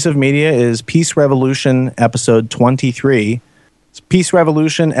 The piece of media is Peace Revolution episode 23. It's Peace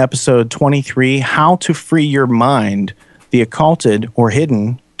Revolution episode 23, How to Free Your Mind, the Occulted or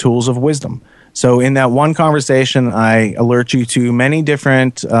Hidden Tools of Wisdom. So in that one conversation, I alert you to many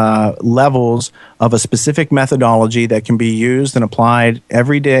different levels of a specific methodology that can be used and applied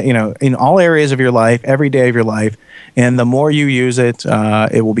every day, in all areas of your life, every day of your life. And the more you use it,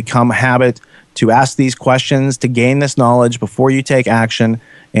 it will become a habit to ask these questions, to gain this knowledge before you take action.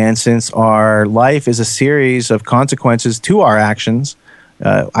 And since our life is a series of consequences to our actions,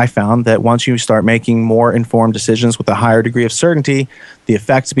 I found that once you start making more informed decisions with a higher degree of certainty, the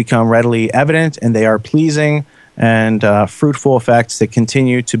effects become readily evident, and they are pleasing and fruitful effects that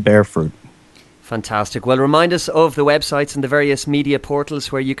continue to bear fruit. Fantastic. Well, remind us of the websites and the various media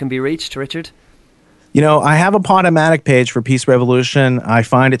portals where you can be reached, Richard. I have a Podomatic page for Peace Revolution. I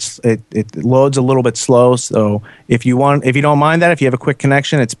find it loads a little bit slow. So if you don't mind that, if you have a quick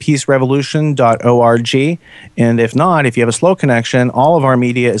connection, it's peacerevolution.org. And if not, if you have a slow connection, all of our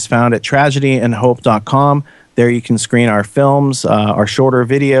media is found at tragedyandhope.com. There you can screen our films, our shorter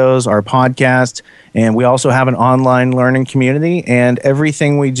videos, our podcast, and we also have an online learning community. And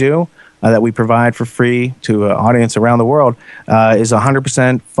everything we do that we provide for free to an audience around the world is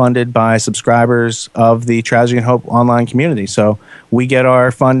 100% funded by subscribers of the Tragedy and Hope online community. So we get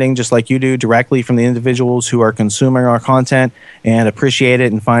our funding, just like you do, directly from the individuals who are consuming our content and appreciate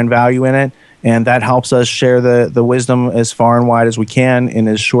it and find value in it. And that helps us share the wisdom as far and wide as we can in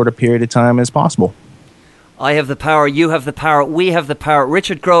as short a period of time as possible. I have the power, you have the power, we have the power.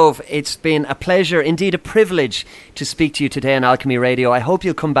 Richard Grove, it's been a pleasure, indeed a privilege to speak to you today on Alchemy Radio. I hope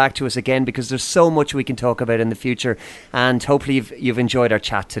you'll come back to us again, because there's so much we can talk about in the future, and hopefully you've enjoyed our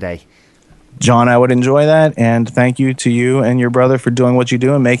chat today. John, I would enjoy that, and thank you to you and your brother for doing what you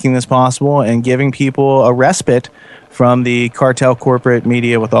do and making this possible and giving people a respite from the cartel corporate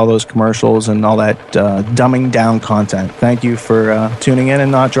media with all those commercials and all that dumbing down content. Thank you for tuning in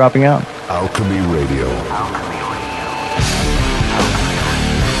and not dropping out. Alchemy Radio.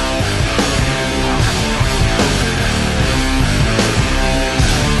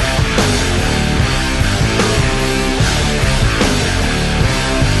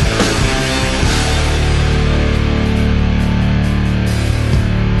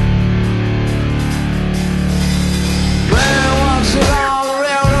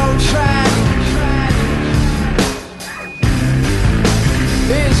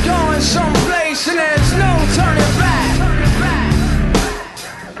 Someplace and there's no time.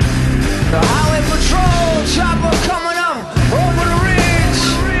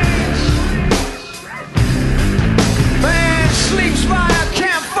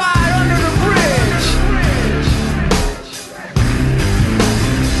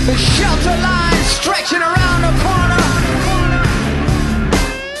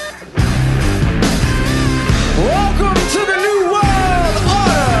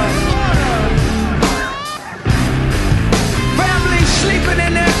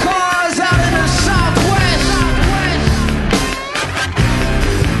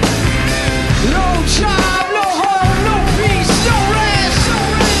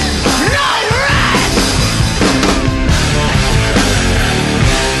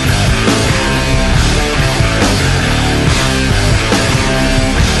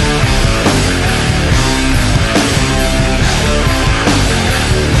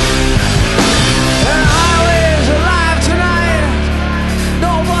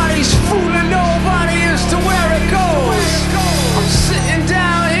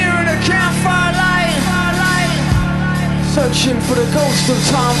 searching for the ghost of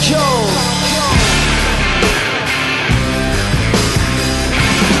Tom Jones.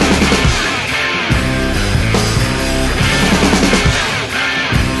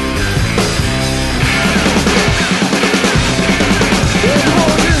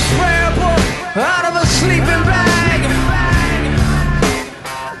 Out of a sleeping bag,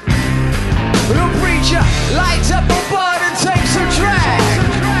 the preacher lights up a bud and takes a drag.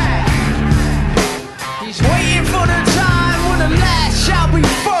 He's waiting for the time when the last shall be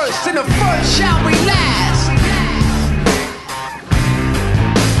first and the first shall be last.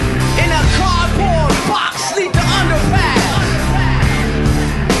 In a cardboard box neath the underpass,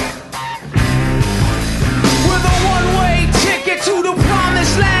 with a one-way ticket to the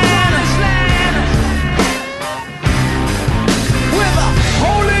promised land.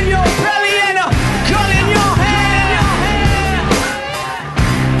 Hole in your belly and a gun in your hand.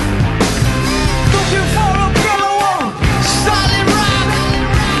 Looking for a pillow of solid rock.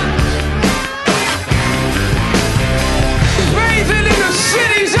 Bathing in the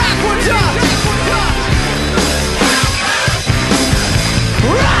city's aqueduct.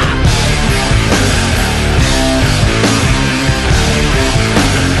 Rock!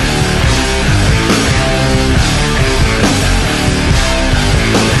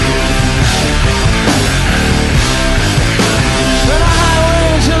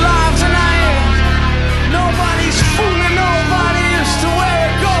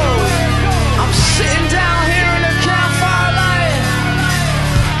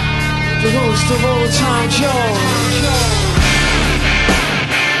 The ghost of old Tom Jones.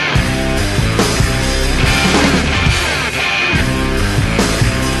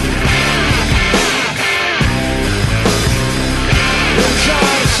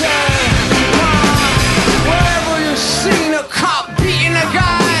 Wherever you've seen a cop beating a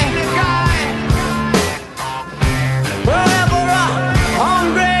guy, wherever a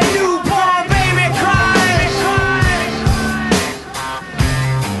hungry newborn baby cries,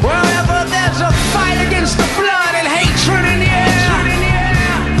 wherever there's a fight against the blood and hatred in the air,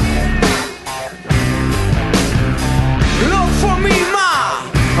 look for me, Ma,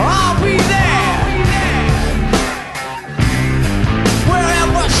 I'll be there.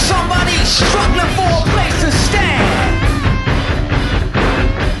 Wherever somebody's struggling for a place to stand,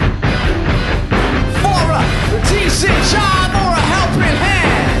 for a decent job or a helping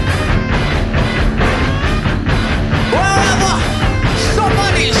hand, wherever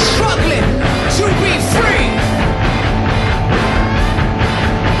somebody's struggling to be free.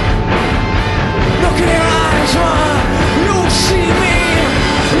 Look in your eyes, man. You'll see me.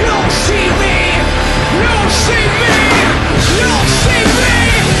 You'll see me. You'll see me. You'll see me.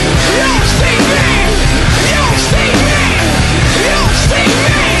 You'll see me. You'll see me. You'll see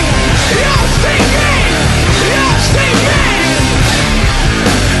me. You'll see me. You'll see me.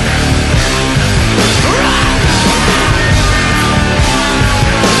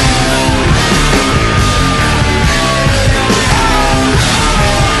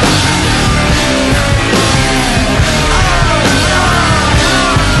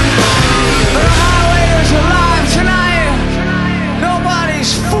 The highway is alive tonight.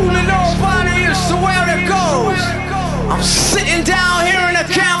 Nobody's fooling nobody as to where it goes. I'm sitting down here in a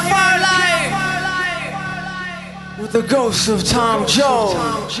campfire light with the ghost of Tom Jones.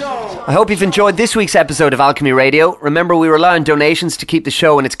 I hope you've enjoyed this week's episode of Alchemy Radio. Remember, we rely on donations to keep the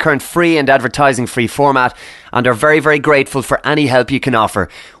show in its current free and advertising free format, and are very, very grateful for any help you can offer.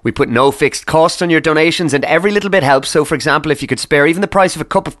 We put no fixed cost on your donations, and every little bit helps. So, for example, if you could spare even the price of a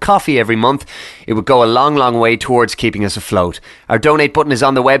cup of coffee every month, it would go a long, long way towards keeping us afloat. Our donate button is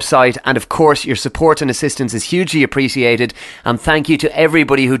on the website, and of course, your support and assistance is hugely appreciated, and thank you to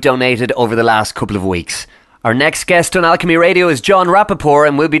everybody who donated over the last couple of weeks. Our next guest on Alchemy Radio is John Rappaport,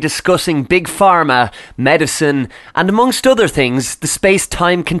 and we'll be discussing big pharma, medicine, and amongst other things, the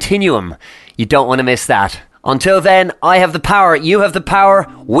space-time continuum. You don't want to miss that. Until then, I have the power, you have the power,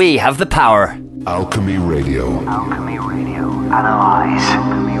 we have the power. Alchemy Radio. Alchemy Radio. Analyze.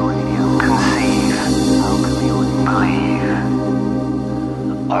 Alchemy Radio. Conceive. Alchemy Radio.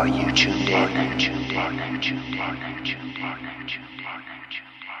 Believe. Are you tuned in? Tuned in. Tuned in. Tuned in. Tuned in.